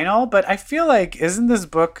final, but I feel like, isn't this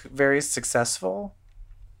book very successful?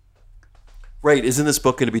 Right. Isn't this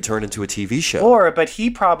book going to be turned into a TV show? But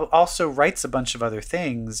he probably also writes a bunch of other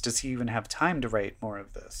things. Does he even have time to write more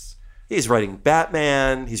of this? He's writing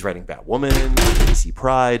Batman. He's writing Batwoman. DC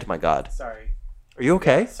Pride. My God. Sorry. Are you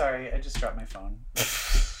okay? Sorry, I just dropped my phone.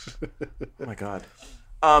 Oh my God.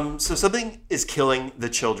 So Something is Killing the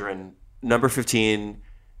Children. Number 15.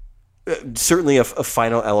 Certainly a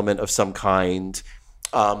final element of some kind.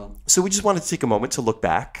 So we just wanted to take a moment to look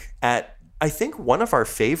back at, I think, one of our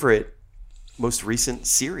favorite, most recent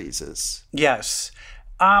series. Yes.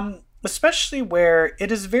 Especially where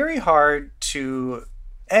it is very hard to,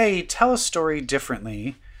 tell a story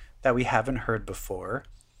differently that we haven't heard before.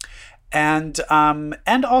 And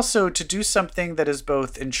also to do something that is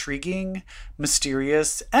both intriguing,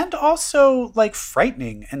 mysterious, and also like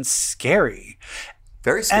frightening and scary.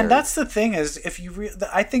 Very scary. And that's the thing is,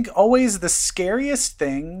 I think always the scariest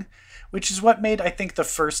thing, which is what made, I think, the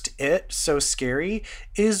first It so scary,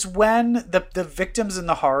 is when the victims in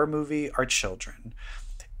the horror movie are children.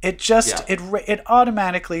 It just, it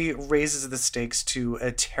automatically raises the stakes to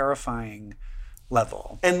a terrifying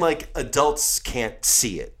level. And like adults can't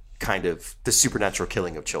see it kind of the supernatural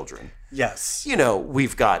killing of children. Yes. You know,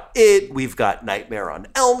 we've got it. We've got Nightmare on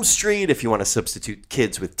Elm Street, if you want to substitute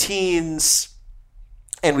kids with teens.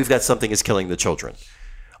 And we've got Something is Killing the Children.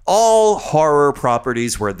 All horror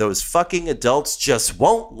properties where those fucking adults just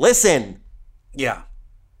won't listen. Yeah.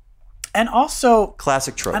 And also...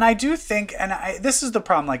 Classic trope. And I do think, this is the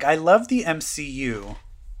problem, like, I love the MCU,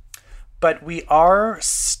 but we are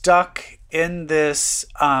stuck in this,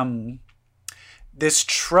 this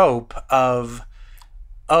trope of,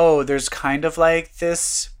 oh, there's kind of like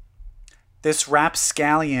this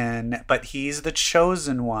rapscallion, but he's the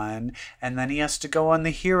chosen one, and then he has to go on the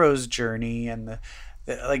hero's journey, and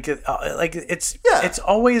it's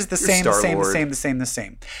always the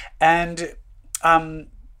same. And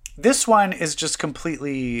this one is just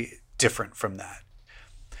completely different from that.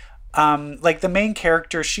 Like the main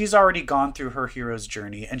character, she's already gone through her hero's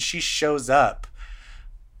journey, and she shows up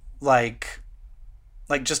like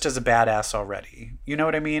just as a badass already. You know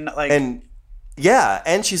what I mean? Like, and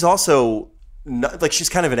she's also like, she's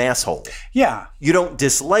kind of an asshole. Yeah, you don't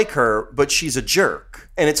dislike her, but she's a jerk,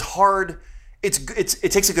 and it's hard. It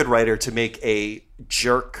takes a good writer to make a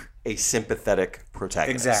jerk a sympathetic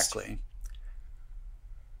protagonist. Exactly.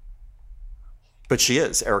 But she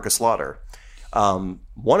is Erica Slaughter,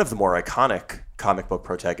 one of the more iconic comic book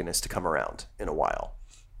protagonists to come around in a while.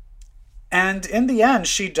 And in the end,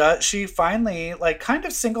 she finally, like, kind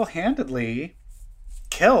of single-handedly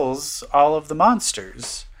kills all of the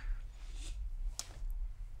monsters.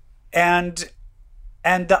 And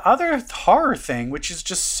the other horror thing, which is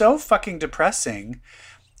just so fucking depressing,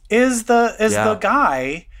 is the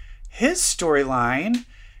guy, his storyline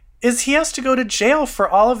is he has to go to jail for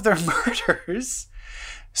all of their murders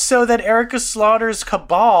so that Erica Slaughter's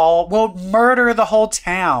cabal will murder the whole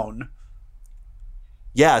town.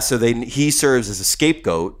 Yeah, so he serves as a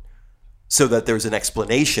scapegoat so that there's an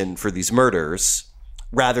explanation for these murders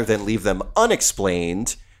rather than leave them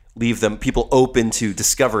unexplained, leave them people open to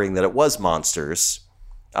discovering that it was monsters.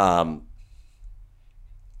 And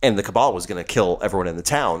the cabal was going to kill everyone in the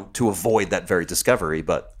town to avoid that very discovery,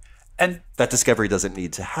 but that discovery doesn't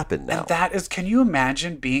need to happen now. And that is, can you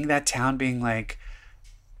imagine being that town being like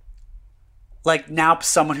now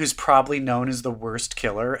someone who's probably known as the worst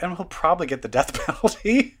killer and will probably get the death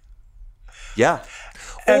penalty? Yeah.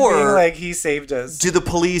 And or being like, he saved us. Are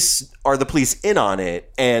the police in on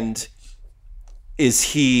it, and is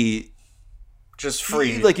he just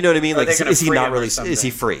free? Like, you know what I mean? Like, is he not really, is he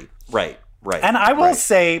free? Right. And I will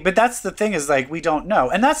say, but that's the thing is, like, we don't know.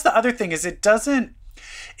 And that's the other thing is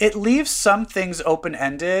it leaves some things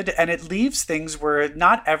open-ended, and it leaves things where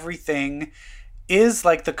not everything is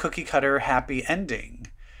like the cookie cutter happy ending.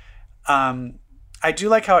 I do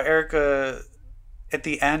like how Erica at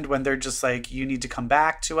the end, when they're just like, you need to come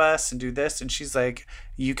back to us and do this, and she's like,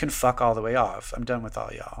 you can fuck all the way off. I'm done with all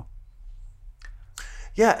y'all.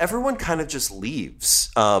 Yeah, everyone kind of just leaves.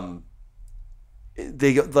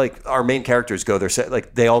 They, like, our main characters go,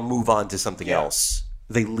 they all move on to something else.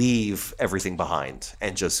 They leave everything behind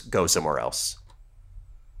and just go somewhere else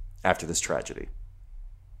after this tragedy.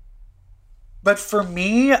 But for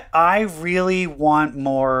me, I really want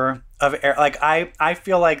more of, like, I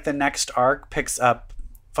feel like the next arc picks up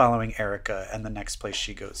following Erica and the next place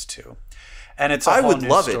she goes to. And it's a whole would new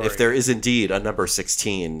love story. it if there is indeed a number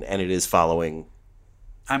 16 and it is following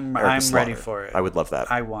I'm Slaughter. ready for it. I would love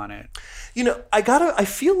that. I want it. You know, I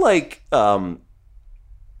feel like the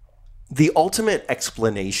ultimate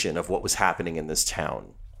explanation of what was happening in this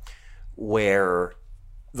town, where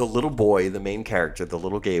the little boy, the main character, the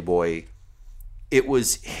little gay boy, it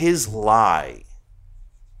was his lie,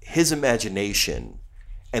 his imagination,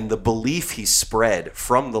 and the belief he spread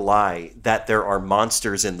from the lie that there are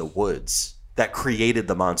monsters in the woods that created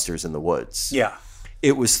the monsters in the woods. Yeah.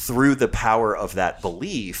 It was through the power of that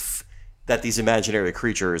belief that these imaginary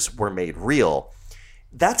creatures were made real.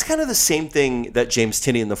 That's kind of the same thing that James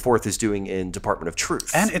Tynion IV is doing in Department of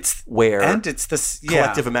Truth. And it's this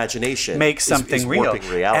collective imagination makes something is real. Warping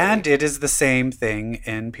reality. And it is the same thing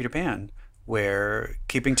in Peter Pan, where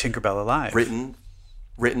keeping Tinkerbell alive. Written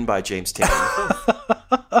by James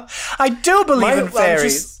Tynion. I do believe in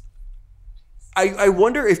fairies. I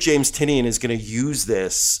wonder if James Tynion is going to use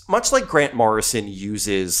this, much like Grant Morrison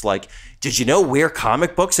uses, like, did you know we're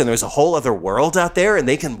comic books and there's a whole other world out there and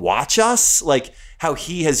they can watch us? Like, how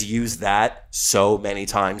he has used that so many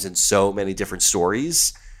times in so many different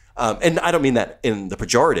stories. And I don't mean that in the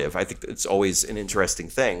pejorative. I think it's always an interesting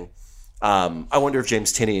thing. I wonder if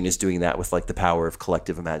James Tynion is doing that with, like, the power of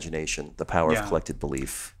collective imagination, the power of collective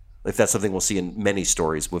belief. If that's something we'll see in many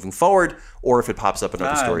stories moving forward, or if it pops up in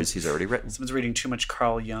other stories he's already written. Someone's reading too much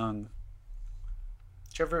Carl Jung.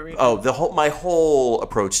 you ever read? Oh, my whole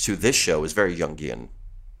approach to this show is very Jungian.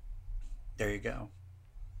 There you go.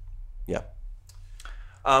 Yeah.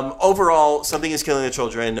 Overall, Something is Killing the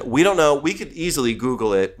Children. We don't know. We could easily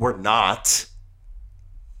Google it. We're not.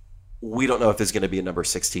 We don't know if there's going to be a number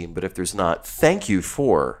 16, but if there's not, thank you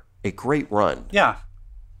for a great run. Yeah.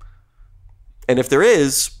 And if there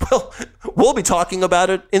is, well, we'll be talking about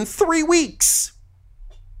it in 3 weeks.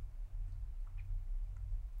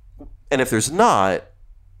 And if there's not,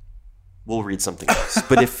 we'll read something else.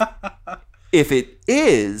 But if it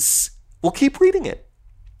is, we'll keep reading it.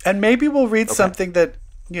 And maybe we'll read something that,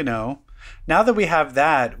 now that we have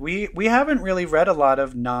that, we haven't really read a lot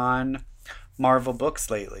of non-Marvel books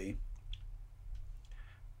lately.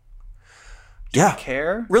 Do you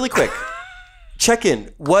care? Really quick. Check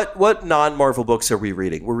in. What non-Marvel books are we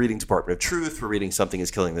reading? We're reading Department of Truth. We're reading Something is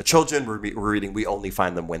Killing the Children. We're reading We Only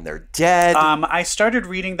Find Them When They're Dead. I started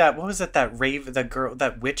reading that. What was it? That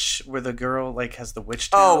witch, where the girl has the witch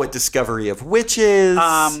tail. Oh, A Discovery of Witches.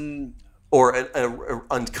 Or an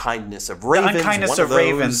Unkindness of Ravens. Unkindness of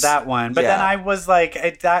Ravens, that one. But then I was like,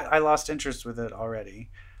 I lost interest with it already.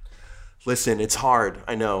 Listen, it's hard.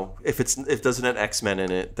 I know. If it doesn't have X-Men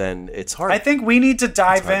in it, then it's hard. I think we need to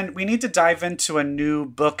dive in. We need to dive into a new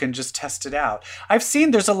book and just test it out. I've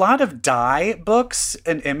seen there's a lot of Die books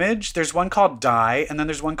in Image. There's one called Die, and then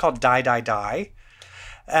there's one called Die, Die, Die.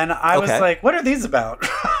 And I was like, what are these about?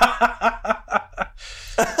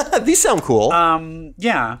 These sound cool.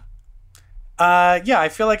 Yeah. I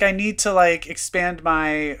feel like I need to expand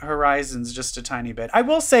my horizons just a tiny bit. I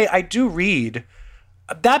will say I do read.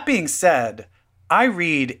 That being said, I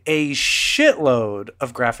read a shitload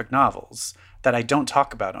of graphic novels that I don't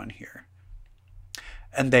talk about on here.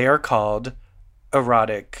 And they are called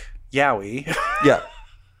erotic yaoi. Yeah.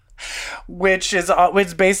 Which is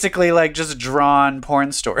it's basically just drawn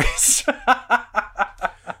porn stories.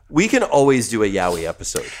 We can always do a yaoi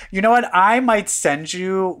episode. You know what? I might send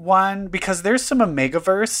you one because there's some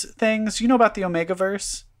Omegaverse things. You know about the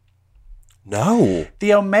Omegaverse? No. The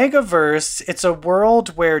Omegaverse, it's a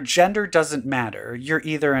world where gender doesn't matter. You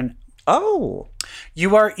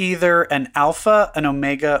are either an alpha, an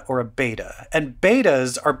omega, or a beta. And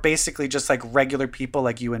betas are basically just like regular people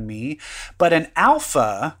like you and me. But an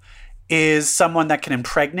alpha is someone that can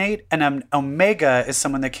impregnate, and an omega is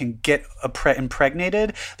someone that can get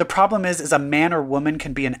impregnated. The problem is a man or woman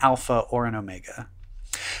can be an alpha or an omega.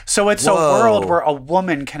 So it's a world where a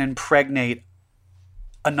woman can impregnate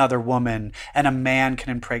another woman, and a man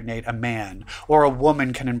can impregnate a man, or a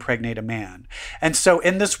woman can impregnate a man. And so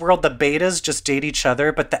in this world, the betas just date each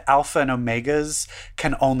other, but the alpha and omegas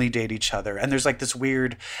can only date each other. And there's this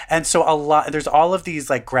weird, and so there's all of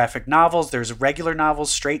these graphic novels, there's regular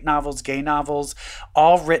novels, straight novels, gay novels,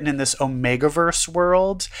 all written in this Omegaverse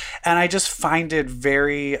world. And I just find it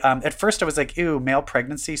very, at first I was like, ew, male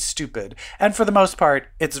pregnancy, stupid. And for the most part,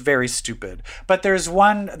 it's very stupid. But there's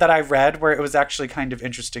one that I read where it was actually kind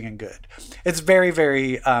of interesting and good. It's very,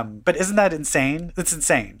 very, but isn't that insane? It's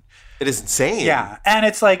insane. It is insane. Yeah. And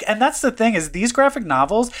it's and that's the thing is these graphic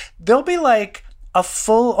novels, they'll be a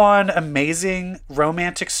full-on amazing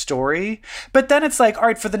romantic story, but then it's all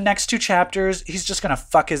right, for the next 2 chapters, he's just gonna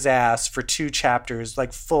fuck his ass for 2 chapters,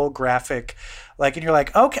 full graphic, and you're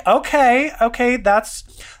okay,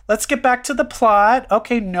 let's get back to the plot.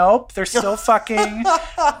 Okay, nope, they're still fucking.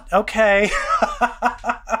 Okay.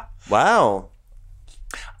 Wow.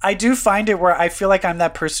 I do find it where I feel like I'm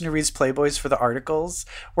that person who reads Playboys for the articles,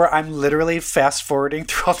 where I'm literally fast forwarding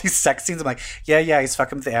through all these sex scenes. I'm like, yeah, he's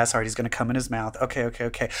fucking with the ass hard. He's going to come in his mouth. Okay,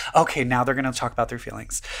 now they're going to talk about their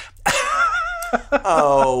feelings.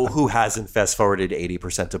 Oh, who hasn't fast forwarded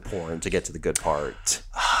 80% of porn to get to the good part?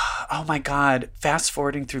 Oh my God. Fast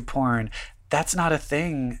forwarding through porn. That's not a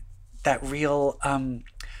thing. That real,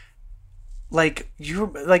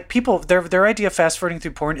 people, their idea of fast forwarding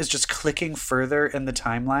through porn is just clicking further in the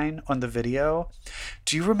timeline on the video.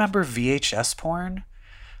 Do you remember VHS porn,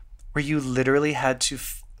 where you literally had to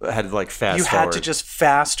fast you forward. had to just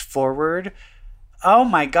fast forward? Oh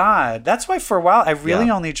my God, that's why for a while I really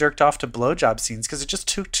only jerked off to blowjob scenes because it just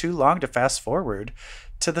took too long to fast forward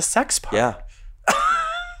to the sex part. Yeah.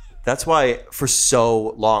 That's why for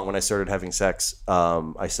so long when I started having sex,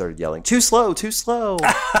 I started yelling, too slow, because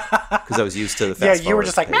I was used to the fast Yeah, you were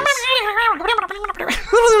just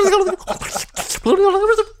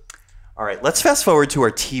All right, let's fast forward to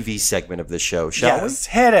our TV segment of this show, shall we? Yes,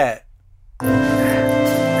 hit it.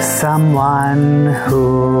 Someone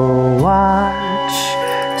who'll watch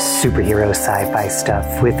superhero sci-fi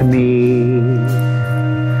stuff with me.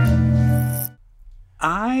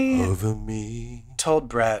 Over me. Told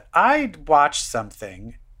Brett I'd watched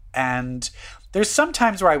something, and there's some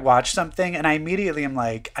times where I watch something and I immediately am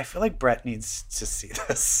like, I feel like Brett needs to see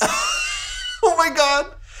this. Oh my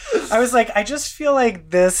God. I was like, I just feel like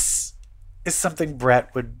this is something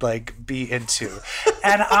Brett would like be into.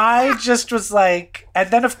 And I just was like, and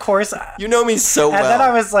then of course, You know me so well. and then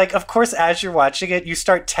I was like, of course, as you're watching it, you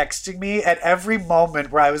start texting me at every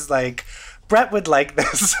moment where I was like, Brett would like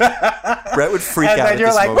this. Brett would freak And out then at you're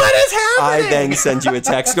this like, moment. what is happening? I then send you a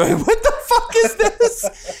text going, what the fuck is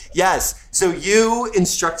this? Yes. So you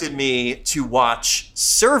instructed me to watch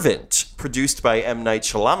Servant, produced by M. Night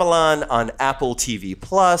Shyamalan on Apple TV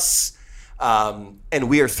Plus. And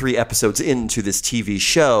we are 3 episodes into this TV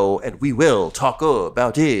show, and we will talk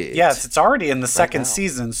about it. Yes, it's already in the second now.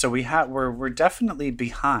 season, so we're definitely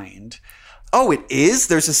behind. Oh, it is?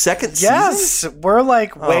 There's a second season? Yes, we're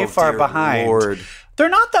like way Oh, far dear behind. Lord. They're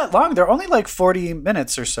not that long. They're only like 40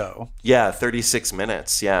 minutes or so. Yeah, 36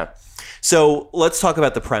 minutes. Yeah. So let's talk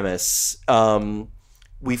about the premise.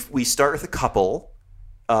 We start with a couple.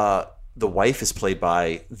 The wife is played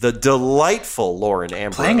by the delightful Lauren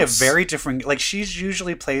Ambrose. Playing a very different, like she's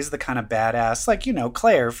usually plays the kind of badass, like, you know,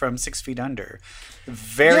 Claire from 6 Feet Under.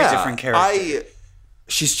 Very different character.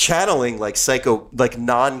 She's channeling like psycho, like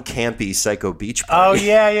non-campy Psycho Beach Party. Oh,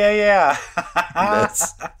 yeah.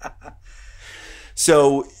 That's-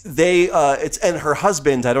 So and her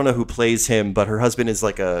husband, I don't know who plays him, but her husband is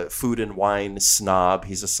like a food and wine snob.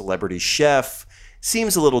 He's a celebrity chef.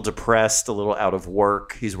 Seems a little depressed, a little out of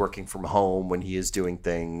work. He's working from home when he is doing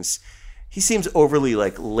things. He seems overly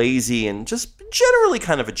like lazy and just generally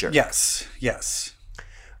kind of a jerk. Yes.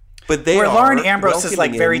 But where Lauren Ambrose is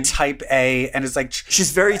like very in. type A and is like,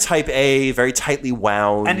 She's very type A, very tightly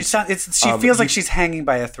wound. and she feels like she's hanging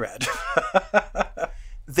by a thread.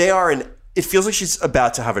 It feels like she's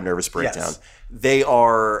about to have a nervous breakdown. Yes. They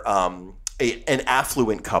are an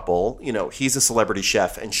affluent couple. You know, he's a celebrity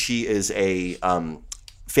chef and she is a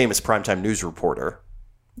famous primetime news reporter.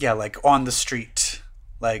 Yeah, like on the street.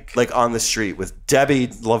 Like on the street with Debbie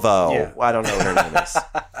Laveau. Yeah. I don't know what her name is.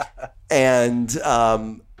 And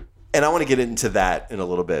I want to get into that in a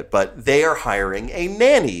little bit. But they are hiring a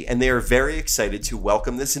nanny and they are very excited to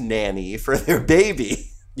welcome this nanny for their baby.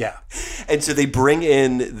 yeah. And so they bring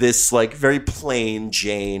in this like very plain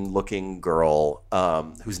Jane looking girl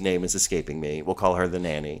whose name is escaping me. We'll call her the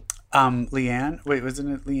nanny. Leanne. Wait, wasn't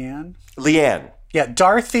it Leanne? Leanne. Yeah,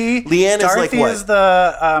 Dorothy. Leanne is Dorothy like what? is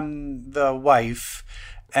the wife,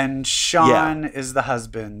 and Sean is the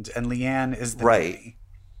husband, and Leanne is the Right. nanny.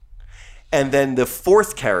 And then the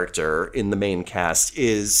fourth character in the main cast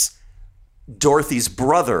is Dorothy's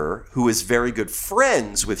brother, who is very good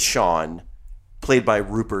friends with Sean, played by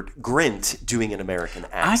Rupert Grint, doing an American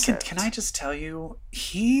accent. Can I just tell you,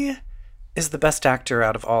 he is the best actor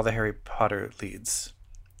out of all the Harry Potter leads.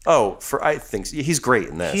 Oh, I think he's great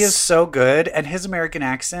in this. He is so good, and his American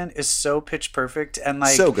accent is so pitch perfect, and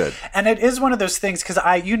like So good. And it is one of those things because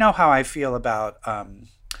you know how I feel about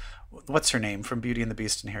what's her name from Beauty and the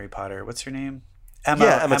Beast and Harry Potter? What's her name?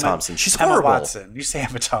 Emma Thompson. She's Emma horrible. Watson. You say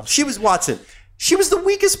Emma Thompson. She was Watson. She was the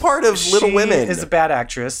weakest part of Little Women. She is a bad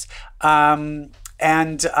actress. And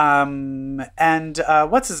what's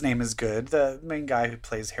his name is good. The main guy who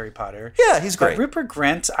plays Harry Potter. Yeah, he's great. But Rupert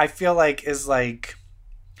Grint, I feel like is like,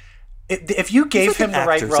 if you gave like him an the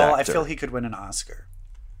right actor's role, I actor. feel he could win an Oscar.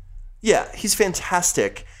 Yeah, he's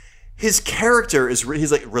fantastic. His character is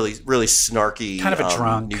he's like really snarky, Kind of a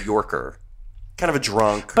drunk. New Yorker, kind of a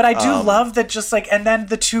drunk. But I do love that just like, and then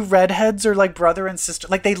the two redheads are like brother and sister.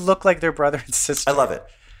 Like they look like they're brother and sister. I love it.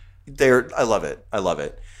 I love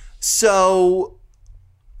it. So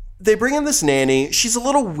they bring in this nanny. She's a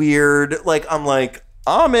little weird. Like I'm like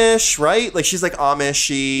Amish, right? Like she's like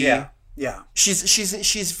Amishy. Yeah.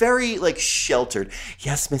 She's very like sheltered.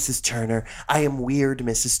 Yes, Mrs. Turner. I am weird,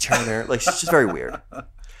 Mrs. Turner. Like she's just very weird.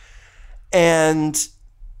 And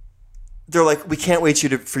they're like, we can't wait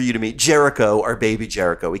for you to meet Jericho, our baby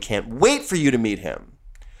Jericho. We can't wait for you to meet him.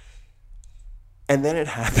 And then it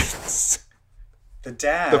happens. The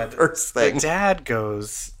dad. The first thing. The dad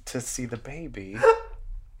goes to see the baby.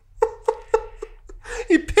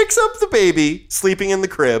 He picks up the baby sleeping in the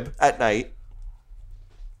crib at night.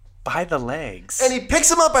 By the legs. And he picks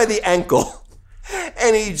him up by the ankle.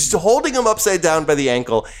 And he's holding him upside down by the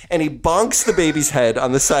ankle. And he bonks the baby's head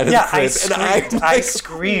on the side of the crib. I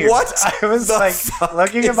screamed. What? I was the like fuck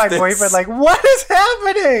looking is at my this? boyfriend like, what is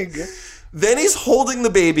happening? Then he's holding the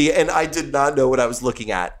baby, and I did not know what I was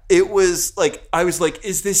looking at. It was like, I was like,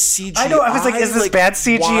 is this CGI? I know. I was like, is this bad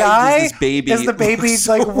CGI? Why does this baby is the baby look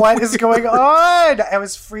so like, what is going on? I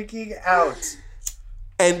was freaking out.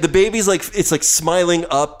 And the baby's like, it's like smiling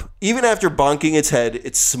up Even after bonking its head,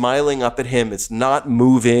 it's smiling up at him. It's not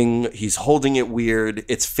moving. He's holding it weird.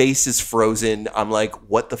 Its face is frozen. I'm like,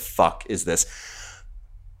 what the fuck is this?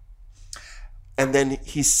 And then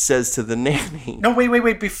he says to the nanny. No,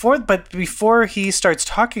 wait. Before he starts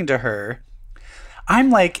talking to her, I'm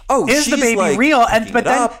like, is the she's, baby like, real? picking But it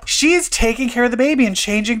then up. she's taking care of the baby and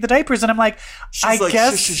changing the diapers. And I'm like, I like,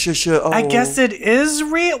 guess oh. I guess it is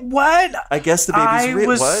real. What? I guess the baby's real. I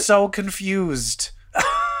was What? so confused.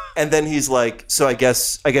 And then he's like, so I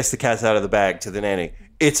guess the cat's out of the bag to the nanny.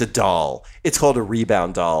 It's a doll. It's called a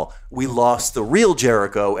rebound doll. We lost the real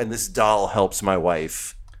Jericho, and this doll helps my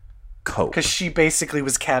wife cope. Because she basically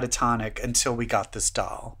was catatonic until we got this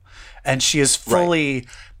doll. And she is fully,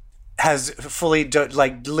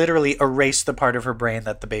 literally erased the part of her brain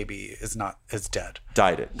that the baby is dead.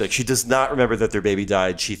 Died it. Like, she does not remember that their baby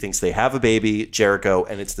died. She thinks they have a baby, Jericho,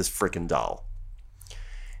 and it's this freaking doll.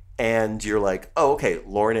 And you're like, oh, okay,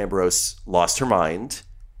 Lauren Ambrose lost her mind.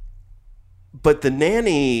 But the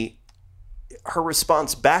nanny, her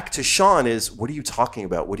response back to Sean is, what are you talking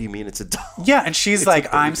about? What do you mean it's a doll? Yeah, and she's It's like,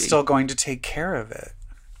 a I'm baby." still going to take care of it.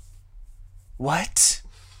 What?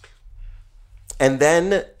 And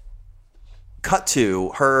then cut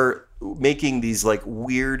to her making these like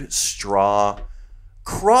weird straw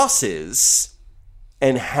crosses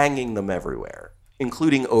and hanging them everywhere,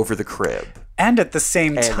 including over the crib. And at the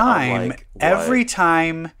same And I'm time, like, what? every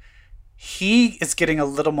time he is getting a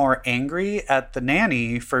little more angry at the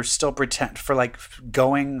nanny for still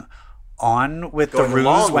going on with Going the ruse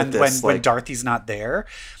along when with this, when like- Dorothy's not there.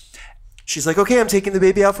 She's like, okay, I'm taking the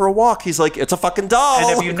baby out for a walk. He's like, it's a fucking doll. And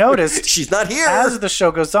have you noticed, she's not here. as the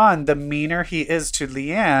show goes on, the meaner he is to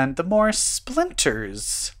Leanne, the more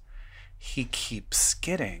splinters he keeps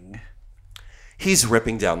getting. He's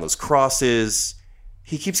ripping down those crosses.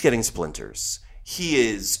 He keeps getting splinters. He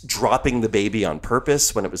is dropping the baby on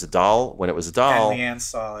purpose when it was a doll. And Leanne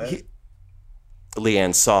saw it.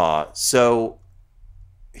 Leanne saw. So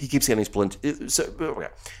he keeps getting splinters.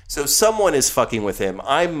 So someone is fucking with him.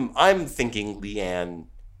 I'm thinking Leanne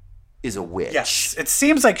is a witch. Yes, it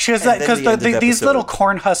seems like she has And that then because the end of these episode- little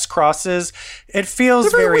corn husk crosses. It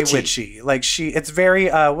feels They're very very witchy. witchy. Like it's very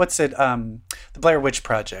the Blair Witch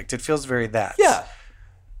Project. It feels very that. Yeah.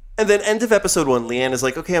 And then end of episode 1, Leanne is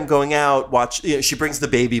like, okay, I'm going out. Watch. She brings the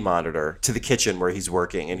baby monitor to the kitchen where he's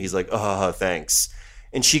working, and he's like, oh, thanks.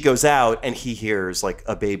 And she goes out, and he hears like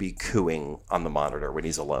a baby cooing on the monitor when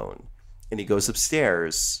he's alone. And he goes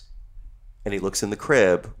upstairs, and he looks in the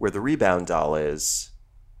crib where the rebound doll is,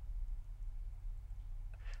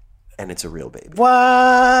 and it's a real baby.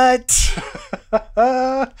 What?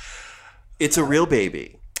 It's a real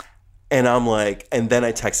baby. And I'm like, and then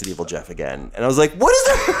I texted Evil Jeff again. And I was like, what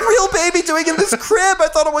is a real baby doing in this crib? I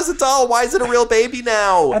thought it was a doll. Why is it a real baby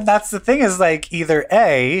now? And that's the thing is like either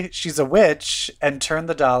A, she's a witch and turned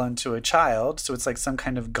the doll into a child, so it's like some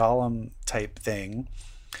kind of Gollum type thing,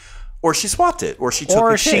 Or she swapped it. Or she took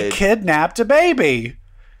or a kid. she kidnapped a baby.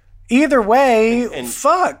 Either way, And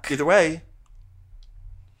fuck. Either way.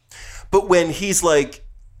 But when he's like,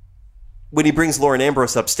 when he brings Lauren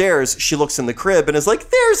Ambrose upstairs, she looks in the crib and is like,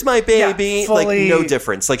 there's my baby. Yeah, fully like, no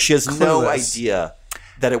difference. Like, she has no clueless. idea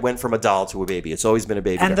that it went from a doll to a baby. It's always been a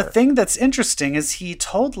baby And to the her. thing that's interesting is he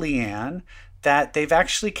told Leanne that they've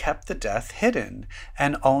actually kept the death hidden.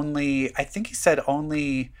 And I think he said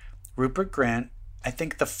only Rupert Grint, I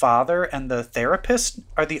think the father and the therapist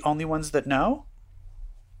are the only ones that know.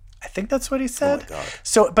 I think that's what he said. Oh my God.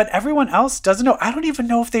 So, but everyone else doesn't know. I don't even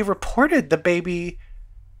know if they reported the baby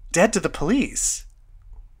dead to the police.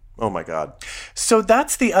 Oh, my God. So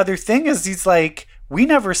that's the other thing is he's like, we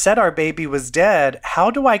never said our baby was dead.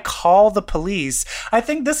 How do I call the police? I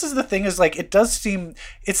think this is the thing is like, it does seem,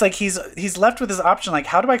 it's like he's left with his option. Like,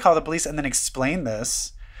 how do I call the police and then explain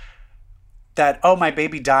this? That, oh, my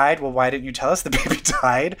baby died. Well, why didn't you tell us the baby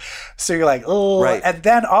died? So you're like, oh. Right. And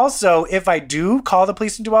then also, if I do call the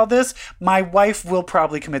police and do all this, my wife will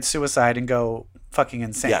probably commit suicide and go fucking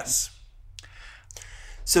insane. Yes.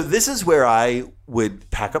 So this is where I would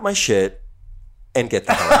pack up my shit and get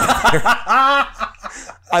the hell out of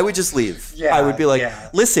here. I would just leave. Yeah, I would be like, yeah.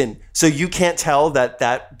 listen, so you can't tell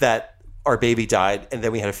that our baby died and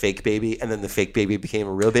then we had a fake baby and then the fake baby became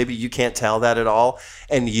a real baby. You can't tell that at all.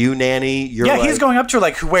 And you, nanny, you're Yeah, like, he's going up to her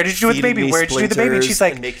like, where did you do with the feeding baby? me Where did you do the baby? And she's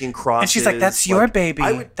like, and making crosses. and she's like, that's your Like, baby.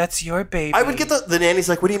 I would- That's your baby. I would get the nanny's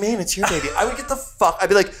like, what do you mean? It's your baby. I would get the fuck. I'd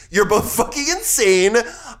be like, you're both fucking insane.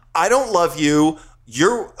 I don't love you.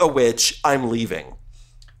 You're a witch. I'm leaving.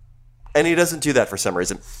 And he doesn't do that for some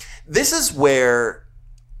reason. This is where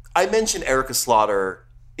I mentioned Erica Slaughter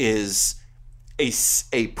is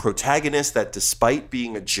a protagonist that despite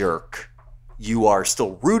being a jerk, You are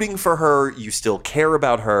still rooting for her. You still care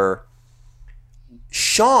about her.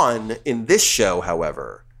 Sean, in this show,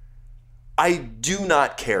 however, I do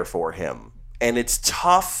not care for him. And it's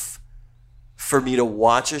tough for me to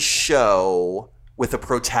watch a show with a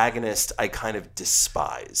protagonist I kind of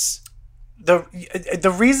despise.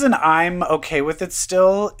 The reason I'm okay with it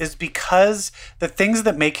still is because the things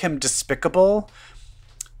that make him despicable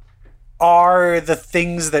are the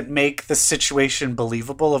things that make the situation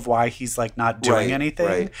believable of why he's like not doing anything.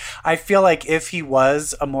 Right. I feel like if he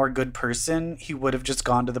was a more good person, he would have just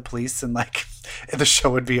gone to the police and like the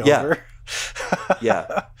show would be over.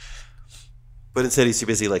 Yeah. But instead he's too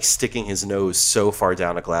busy like sticking his nose so far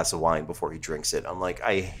down a glass of wine before he drinks it. I'm like,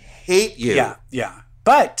 I hate you. Yeah.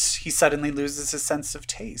 But he suddenly loses his sense of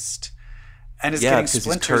taste and is getting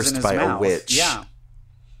splinters in his mouth. A witch. Yeah.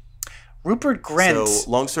 Rupert Grint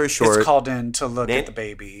so, long story short, is called in to look at the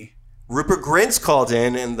baby. Rupert Grint's called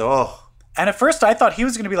in and And at first I thought he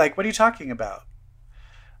was going to be like, what are you talking about?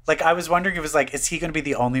 Like, I was wondering if it was like, is he going to be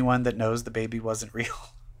the only one that knows the baby wasn't real?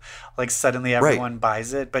 Like, suddenly everyone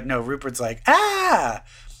buys it. But no, Rupert's like, ah!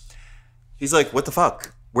 He's like, what the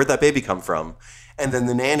fuck? Where'd that baby come from? And then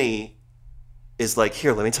the nanny is like,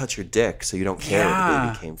 here, let me touch your dick so you don't care where the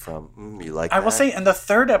baby came from. You like that? I will say, in the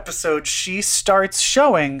third episode, she starts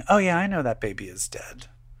showing, oh yeah, I know that baby is dead.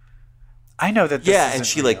 I know that this isn't and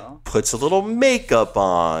she real. like puts a little makeup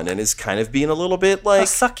on and is kind of being a little bit like a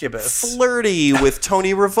succubus, flirty with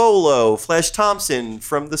Tony Rivolo, Flash Thompson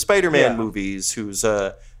from the Spider-Man movies, who's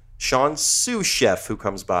a Sean sous chef who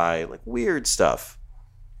comes by, like weird stuff.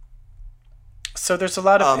 So there's a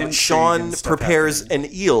lot of Sean prepares an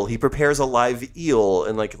eel. He prepares a live eel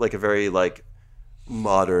in like a very like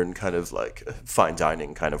modern kind of like fine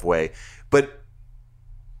dining kind of way. But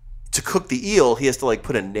to cook the eel, he has to like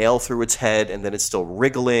put a nail through its head and then it's still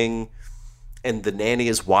wriggling. And the nanny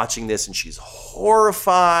is watching this and she's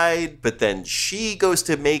horrified. But then she goes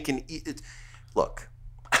to make an look.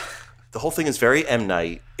 The whole thing is very M.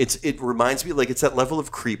 Night. It reminds me like it's that level of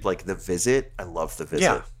creep like The Visit. I love The Visit.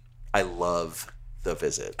 Yeah. I love The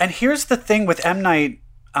Visit. And here's the thing with M. Night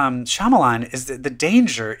Shyamalan is that the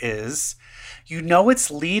danger is, you know, it's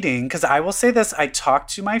leading, because I will say this, I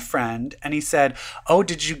talked to my friend and he said, oh,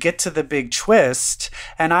 did you get to the big twist?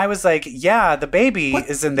 And I was like, yeah, the baby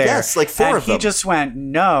is in there. Yes, like four of them. And he just went,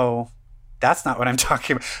 no, that's not what I'm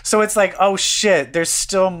talking about. So it's like, oh shit, there's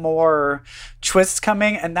still more twists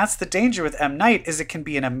coming. And that's the danger with M. Night, is it can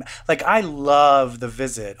be like, I love The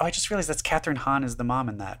Visit. Oh, I just realized that's Catherine Hahn is the mom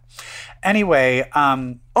in that. Anyway.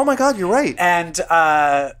 Oh my God, you're right. And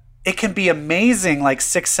it can be amazing, like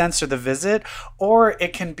Sixth Sense or The Visit, or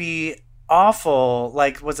it can be awful,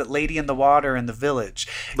 like, was it Lady in the Water in The Village?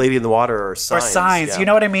 Lady in the Water or Signs. Or Signs, yeah. You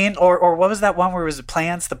know what I mean? Or what was that one where it was the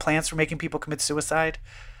plants were making people commit suicide?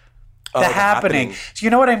 The Happening. You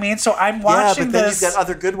know what I mean? So I'm watching but then this. you've got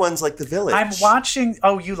other good ones like The Village. I'm watching.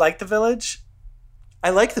 Oh, you like The Village? I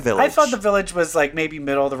like The Village. I thought The Village was like maybe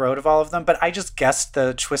middle of the road of all of them, but I just guessed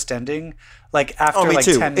the twist ending like after me like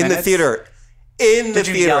too. 10 minutes. In the theater.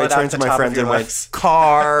 I turned to my friend and went,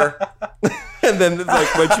 car. And then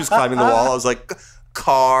like when she was climbing the wall, I was like,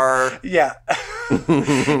 car. Yeah.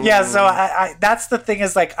 Yeah, so I that's the thing,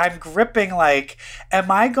 is like I'm gripping, like,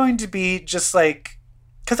 am I going to be just like,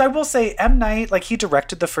 because I will say M. Night, like, he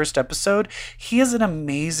directed the first episode. He is an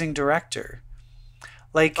amazing director.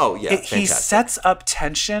 Like, he sets up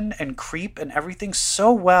tension and creep and everything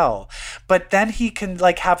so well. But then he can,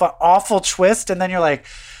 like, have an awful twist, and then you're like,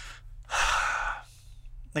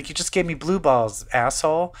 like, you just gave me blue balls,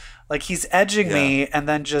 asshole. Like, he's edging me and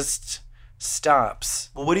then just stops.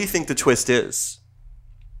 Well, what do you think the twist is?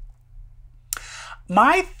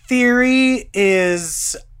 My theory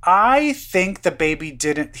is, I think the baby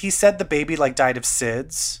didn't. He said the baby like died of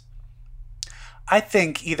SIDS. I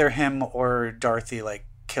think either him or Dorothy like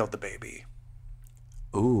killed the baby.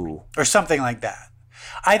 Ooh. Or something like that.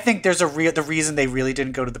 I think there's the reason they really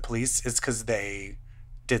didn't go to the police is because they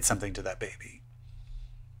did something to that baby.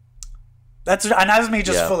 That's me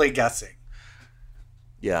just fully guessing.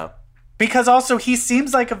 Yeah. Because also he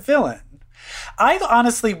seems like a villain. I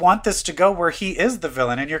honestly want this to go where he is the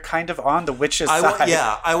villain and you're kind of on the witch's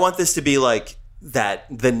side. I want this to be like that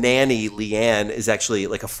the nanny, Leanne, is actually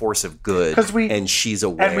like a force of good, and she's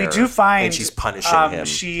aware. And we do find, and she's punishing him.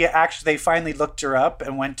 They finally looked her up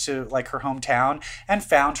and went to like her hometown and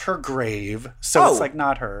found her grave. So it's like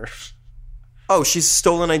not her. Oh, she's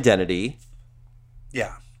stolen identity.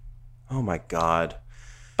 Yeah. Oh my God.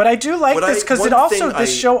 But I do like this because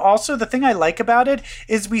this show also, the thing I like about it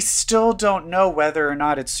is we still don't know whether or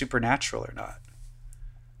not it's supernatural or not.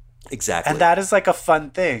 Exactly. And that is like a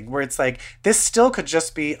fun thing where it's like, this still could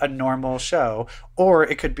just be a normal show, or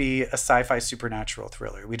it could be a sci-fi supernatural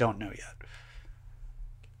thriller. We don't know yet.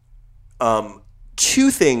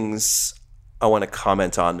 Two things I want to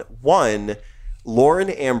comment on. One,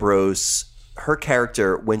 Lauren Ambrose, her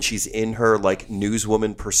character, when she's in her like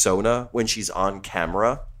newswoman persona, when she's on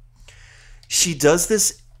camera, she does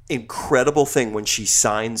this incredible thing when she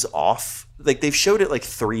signs off. Like they've showed it like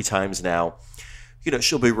 3 times now. You know,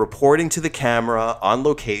 she'll be reporting to the camera on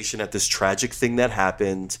location at this tragic thing that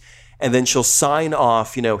happened. And then she'll sign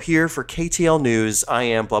off, you know, here for KTL News, I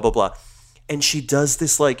am blah, blah, blah. And she does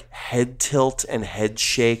this like head tilt and head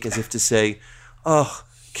shake as if to say, oh,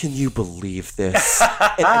 can you believe this?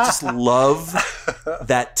 And I just love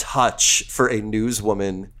that touch for a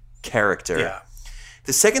newswoman character. Yeah.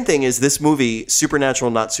 The second thing is this movie,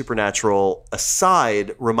 supernatural, not supernatural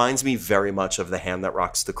aside, reminds me very much of The Hand That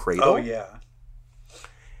Rocks the Cradle. Oh, yeah.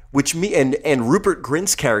 Which and Rupert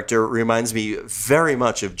Grint's character reminds me very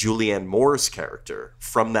much of Julianne Moore's character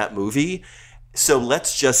from that movie. So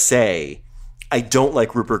let's just say I don't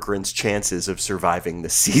like Rupert Grint's chances of surviving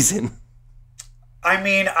this season. I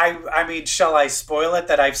mean, shall I spoil it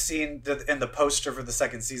that I've seen in the poster for the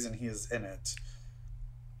second season he is in it?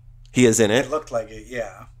 He is in it? It looked like it,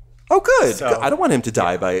 yeah. Oh, good. So, I don't want him to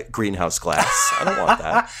die by greenhouse glass. I don't want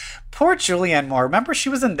that. Poor Julianne Moore. Remember she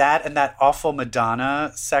was in that and that awful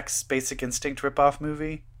Madonna Sex Basic Instinct ripoff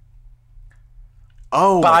movie?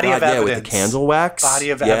 Oh, Body my of God, yeah, Evidence. with the candle wax. Body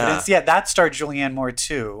of Evidence. Yeah, that starred Julianne Moore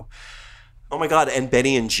too. Oh my God, and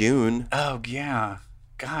Benny and June. Oh, yeah.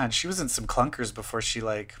 God, she was in some clunkers before she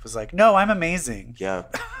was like, no, I'm amazing. Yeah.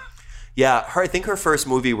 Yeah, I think her first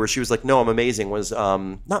movie where she was like, no, I'm amazing was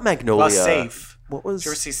not Magnolia. Well, Safe. What was? Did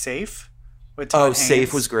you ever see Safe? With Todd Safe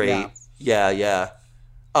Haynes? was great. Yeah.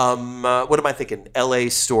 What am I thinking? L.A.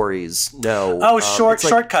 Stories. No. Oh, it's like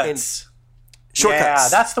Shortcuts. Shortcuts. Yeah,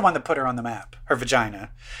 that's the one that put her on the map. Her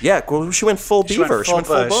vagina. Yeah, well, she went full She went beaver. She went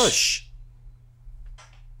full bush. bush.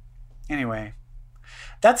 Anyway,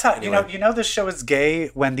 that's how Anyway. you know this show is gay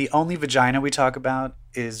when the only vagina we talk about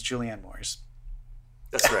is Julianne Moore's.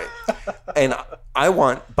 That's right. And I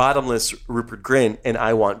want bottomless Rupert Grint, and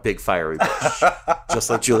I want big fiery bush, just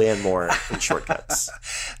like Julianne Moore in Shortcuts.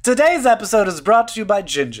 Today's episode is brought to you by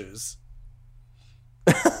Gingers.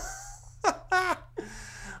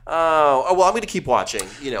 Oh, well, I'm going to keep watching.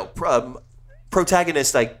 You know,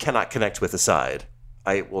 protagonist I cannot connect with aside.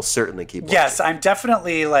 I will certainly keep watching. Yes, I'm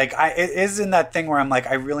definitely like it is in that thing where I'm like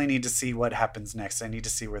I really need to see what happens next. I need to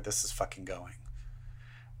see where this is fucking going.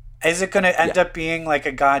 Is it going to end up being like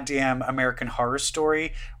a goddamn American Horror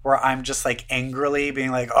Story where I'm just like angrily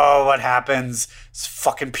being like, oh, what happens? This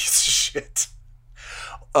fucking piece of shit.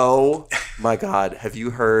 Oh my God. Have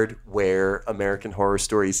you heard where American Horror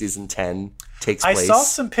Story Season 10 takes place? I saw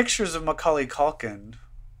some pictures of Macaulay Culkin.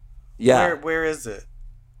 Yeah. Where is it?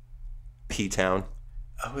 P-Town.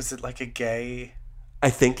 Oh, is it like a gay?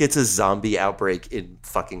 I think it's a zombie outbreak in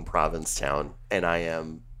fucking Provincetown, and I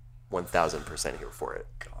am 1,000% here for it.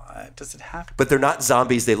 God, does it have? But they're not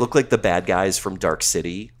zombies. They look like the bad guys from Dark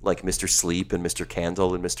City, like Mr. Sleep and Mr.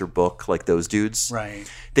 Candle and Mr. Book, like those dudes. Right.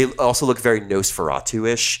 They also look very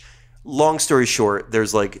Nosferatu-ish. Long story short,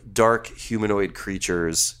 there's like dark humanoid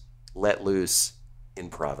creatures let loose in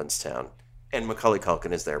Provincetown. And Macaulay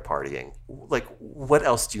Culkin is there partying. Like, what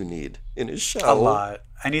else do you need in his show? A lot.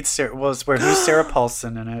 I need Sarah. Well, who's Sarah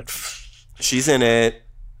Paulson in it? She's in it.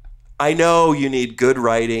 I know you need good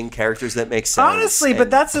writing, characters that make sense. Honestly, but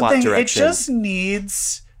and that's the plot thing. direction. It just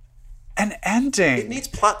needs an ending. It needs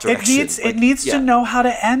plot direction. It needs to know how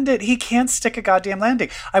to end it. He can't stick a goddamn landing.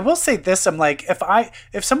 I will say this: I'm like,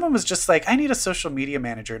 if someone was just like, I need a social media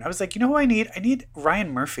manager, and I was like, you know who I need? I need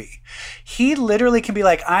Ryan Murphy. He literally can be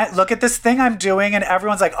like, I look at this thing I'm doing, and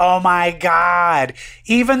everyone's like, oh my god.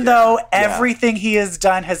 Even though everything he has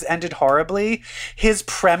done has ended horribly, his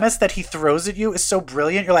premise that he throws at you is so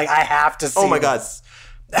brilliant. You're like, I have to see. Oh my god. this.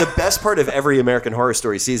 The best part of every American Horror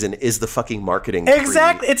Story season is the fucking marketing.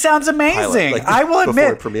 Exactly. It sounds amazing. Like, I will before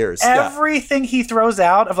admit, it premieres. Yeah. everything he throws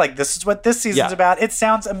out of like, this is what this season's about, it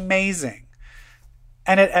sounds amazing.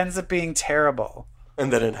 And it ends up being terrible.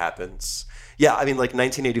 And then it happens. Yeah, I mean, like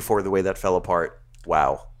 1984, the way that fell apart.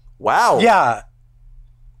 Wow. Wow. Yeah.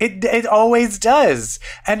 It always does.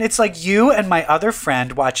 And it's like you and my other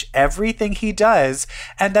friend watch everything he does.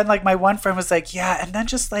 And then like my one friend was like, yeah. And then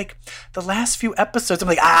just like the last few episodes, I'm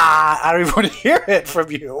like, I don't even want to hear it from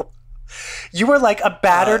you. You were like a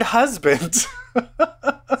battered husband.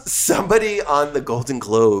 Somebody on the Golden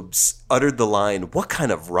Globes uttered the line, what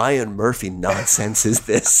kind of Ryan Murphy nonsense is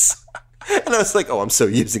this? And I was like, oh, I'm so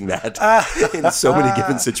using that in so many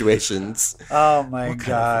given situations. Oh my What God.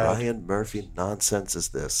 kind of Ryan Murphy nonsense is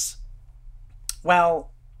this?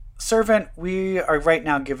 Well, Servant, we are right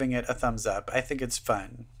now giving it a thumbs up. I think it's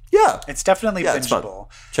fun. Yeah. It's definitely Yeah, it's fun. bingeable.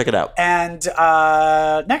 Check it out. And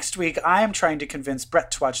next week, I am trying to convince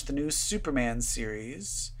Brett to watch the new Superman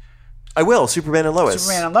series, I will. Superman and Lois.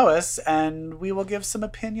 Superman and Lois, and we will give some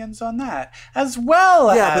opinions on that, as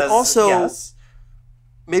well Yeah, as... but also- Yes.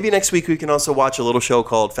 Maybe next week we can also watch a little show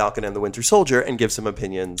called Falcon and the Winter Soldier and give some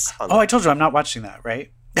opinions on Oh, that. I told you I'm not watching that,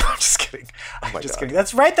 right? I'm just kidding. I'm my just God. kidding.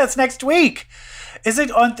 That's right. That's next week. Is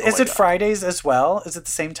it on? Is my it God. Fridays as well? Is it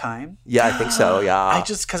the same time? Yeah, I think so. Yeah. I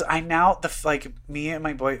just because I now like me and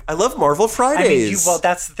my boy. I love Marvel Fridays. I mean, well,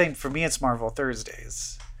 that's the thing. For me, it's Marvel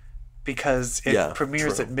Thursdays because it Yeah,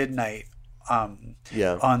 premieres true. at midnight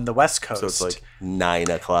yeah. on the West Coast. So it's like 9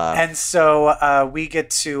 o'clock. and so we get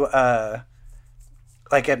to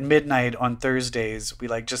like at midnight on Thursdays. We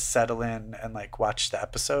like just settle in and like watch the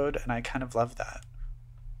episode, and I kind of love that.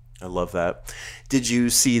 I love that. Did you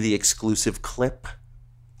see the exclusive clip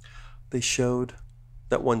they showed?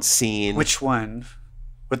 That one scene. Which one?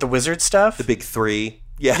 With the wizard stuff? The big three.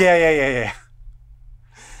 Yeah. Yeah.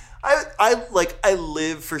 I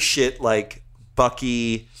live for shit like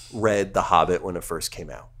Bucky read The Hobbit when it first came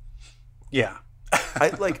out. Yeah.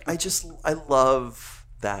 I love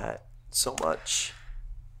that so much.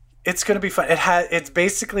 It's going to be fun. It's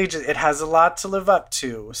basically just, it has a lot to live up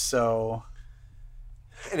to. So,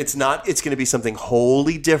 And it's going to be something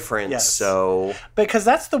wholly different. Yes. So because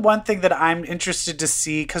that's the one thing that I'm interested to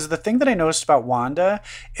see. Because the thing that I noticed about Wanda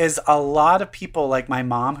is a lot of people, like my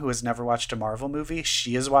mom, who has never watched a Marvel movie,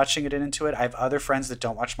 she is watching it and into it. I have other friends that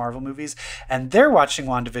don't watch Marvel movies, and they're watching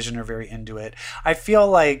WandaVision, are very into it. I feel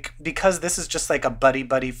like because this is just like a buddy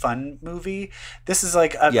fun movie, this is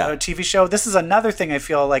like a TV show. This is another thing I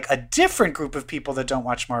feel like a different group of people that don't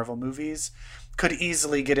watch Marvel movies could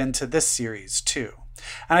easily get into this series too.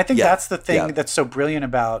 And I think that's the thing that's so brilliant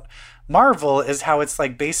about Marvel is how it's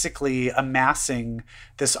like basically amassing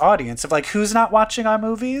this audience of like, who's not watching our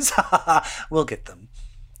movies? We'll get them.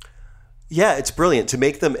 yeah, it's brilliant. To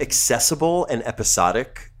make them accessible and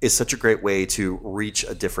episodic is such a great way to reach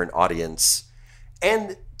a different audience.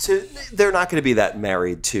 And they're not going to be that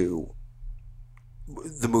married to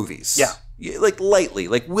the movies. Yeah. Like lightly,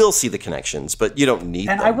 like we'll see the connections, but you don't need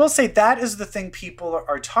And them. I will say that is the thing people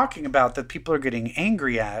are talking about, that people are getting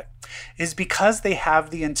angry at, is because they have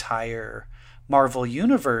the entire Marvel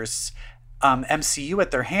Universe, MCU at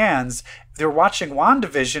their hands. They're watching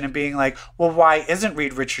WandaVision and being like, well, why isn't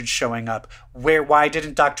Reed Richards showing up? Why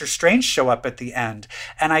didn't Doctor Strange show up at the end?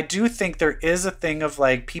 And I do think there is a thing of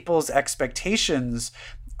like people's expectations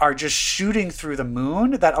are just shooting through the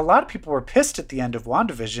moon, that a lot of people were pissed at the end of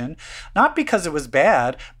WandaVision, not because it was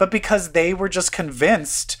bad, but because they were just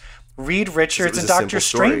convinced Reed Richards and a Doctor simple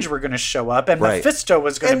story. Strange were going to show up, and Right. Mephisto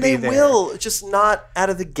was going to and be they there. will, just not out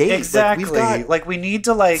of the gate. Exactly. Like, we've got, we need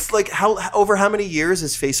to like over how many years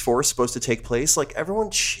is Phase 4 supposed to take place? Like, everyone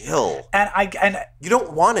chill. and You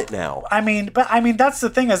don't want it now. I mean, that's the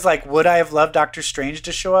thing is like, would I have loved Doctor Strange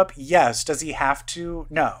to show up? Yes. Does he have to?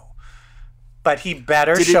 No. But he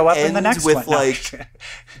better Did it show up in the end next with, one. No. like-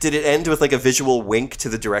 Did it end with like a visual wink to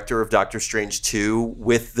the director of Doctor Strange 2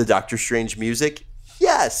 with the Doctor Strange music?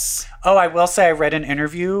 Yes. Oh, I will say I read an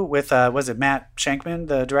interview with was it Matt Shankman,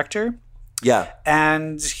 the director? Yeah.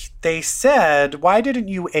 And they said, why did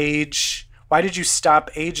you stop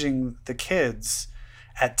aging the kids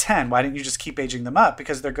at 10? Why didn't you just keep aging them up?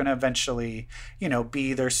 Because they're going to eventually,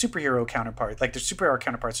 be their superhero counterpart. Like their superhero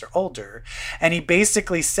counterparts are older. And he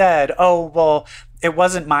basically said, oh, well, it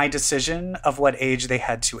wasn't my decision of what age they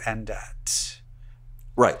had to end at.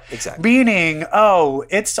 Right. Exactly. Meaning,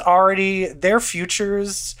 it's already, their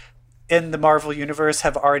futures in the Marvel Universe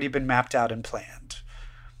have already been mapped out and planned.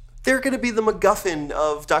 They're going to be the MacGuffin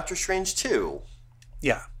of Doctor Strange 2.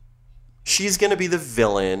 Yeah. She's going to be the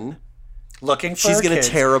villain. Looking for She's her going to kids.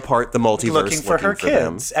 tear apart the multiverse. Looking for her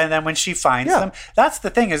them. kids. And then when she finds them, that's the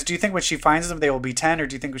thing is, do you think when she finds them, they will be 10, or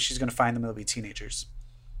do you think when she's going to find them, they'll be teenagers?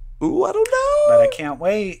 Ooh, I don't know. But I can't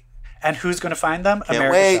wait. And who's going to find them? Can't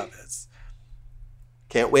America wait. Chavez.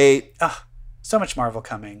 Can't wait. So much Marvel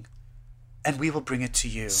coming. And we will bring it to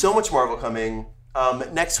you. So much Marvel coming.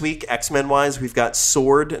 Next week, X-Men wise, we've got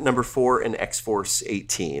Sword number 4 and X-Force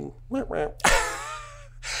 18.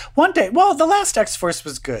 One day, well, the last X-Force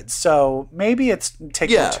was good, so maybe it's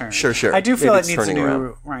taking a turn. Sure. I do feel Maybe it it's needs a turning new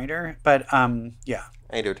around. writer, but yeah.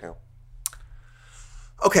 I do too.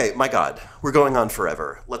 Okay, my God, we're going on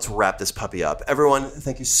forever. Let's wrap this puppy up. Everyone,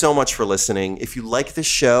 thank you so much for listening. If you like this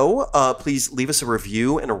show, please leave us a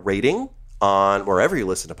review and a rating on wherever you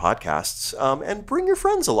listen to podcasts, and bring your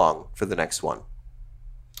friends along for the next one.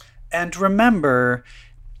 And remember,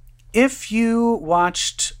 if you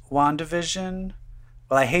watched WandaVision,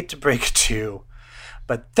 well, I hate to break it to you,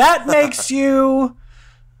 but that makes you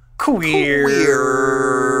queer.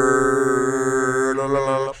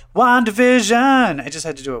 WandaVision. I just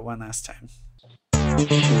had to do it one last time.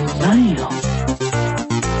 Damn.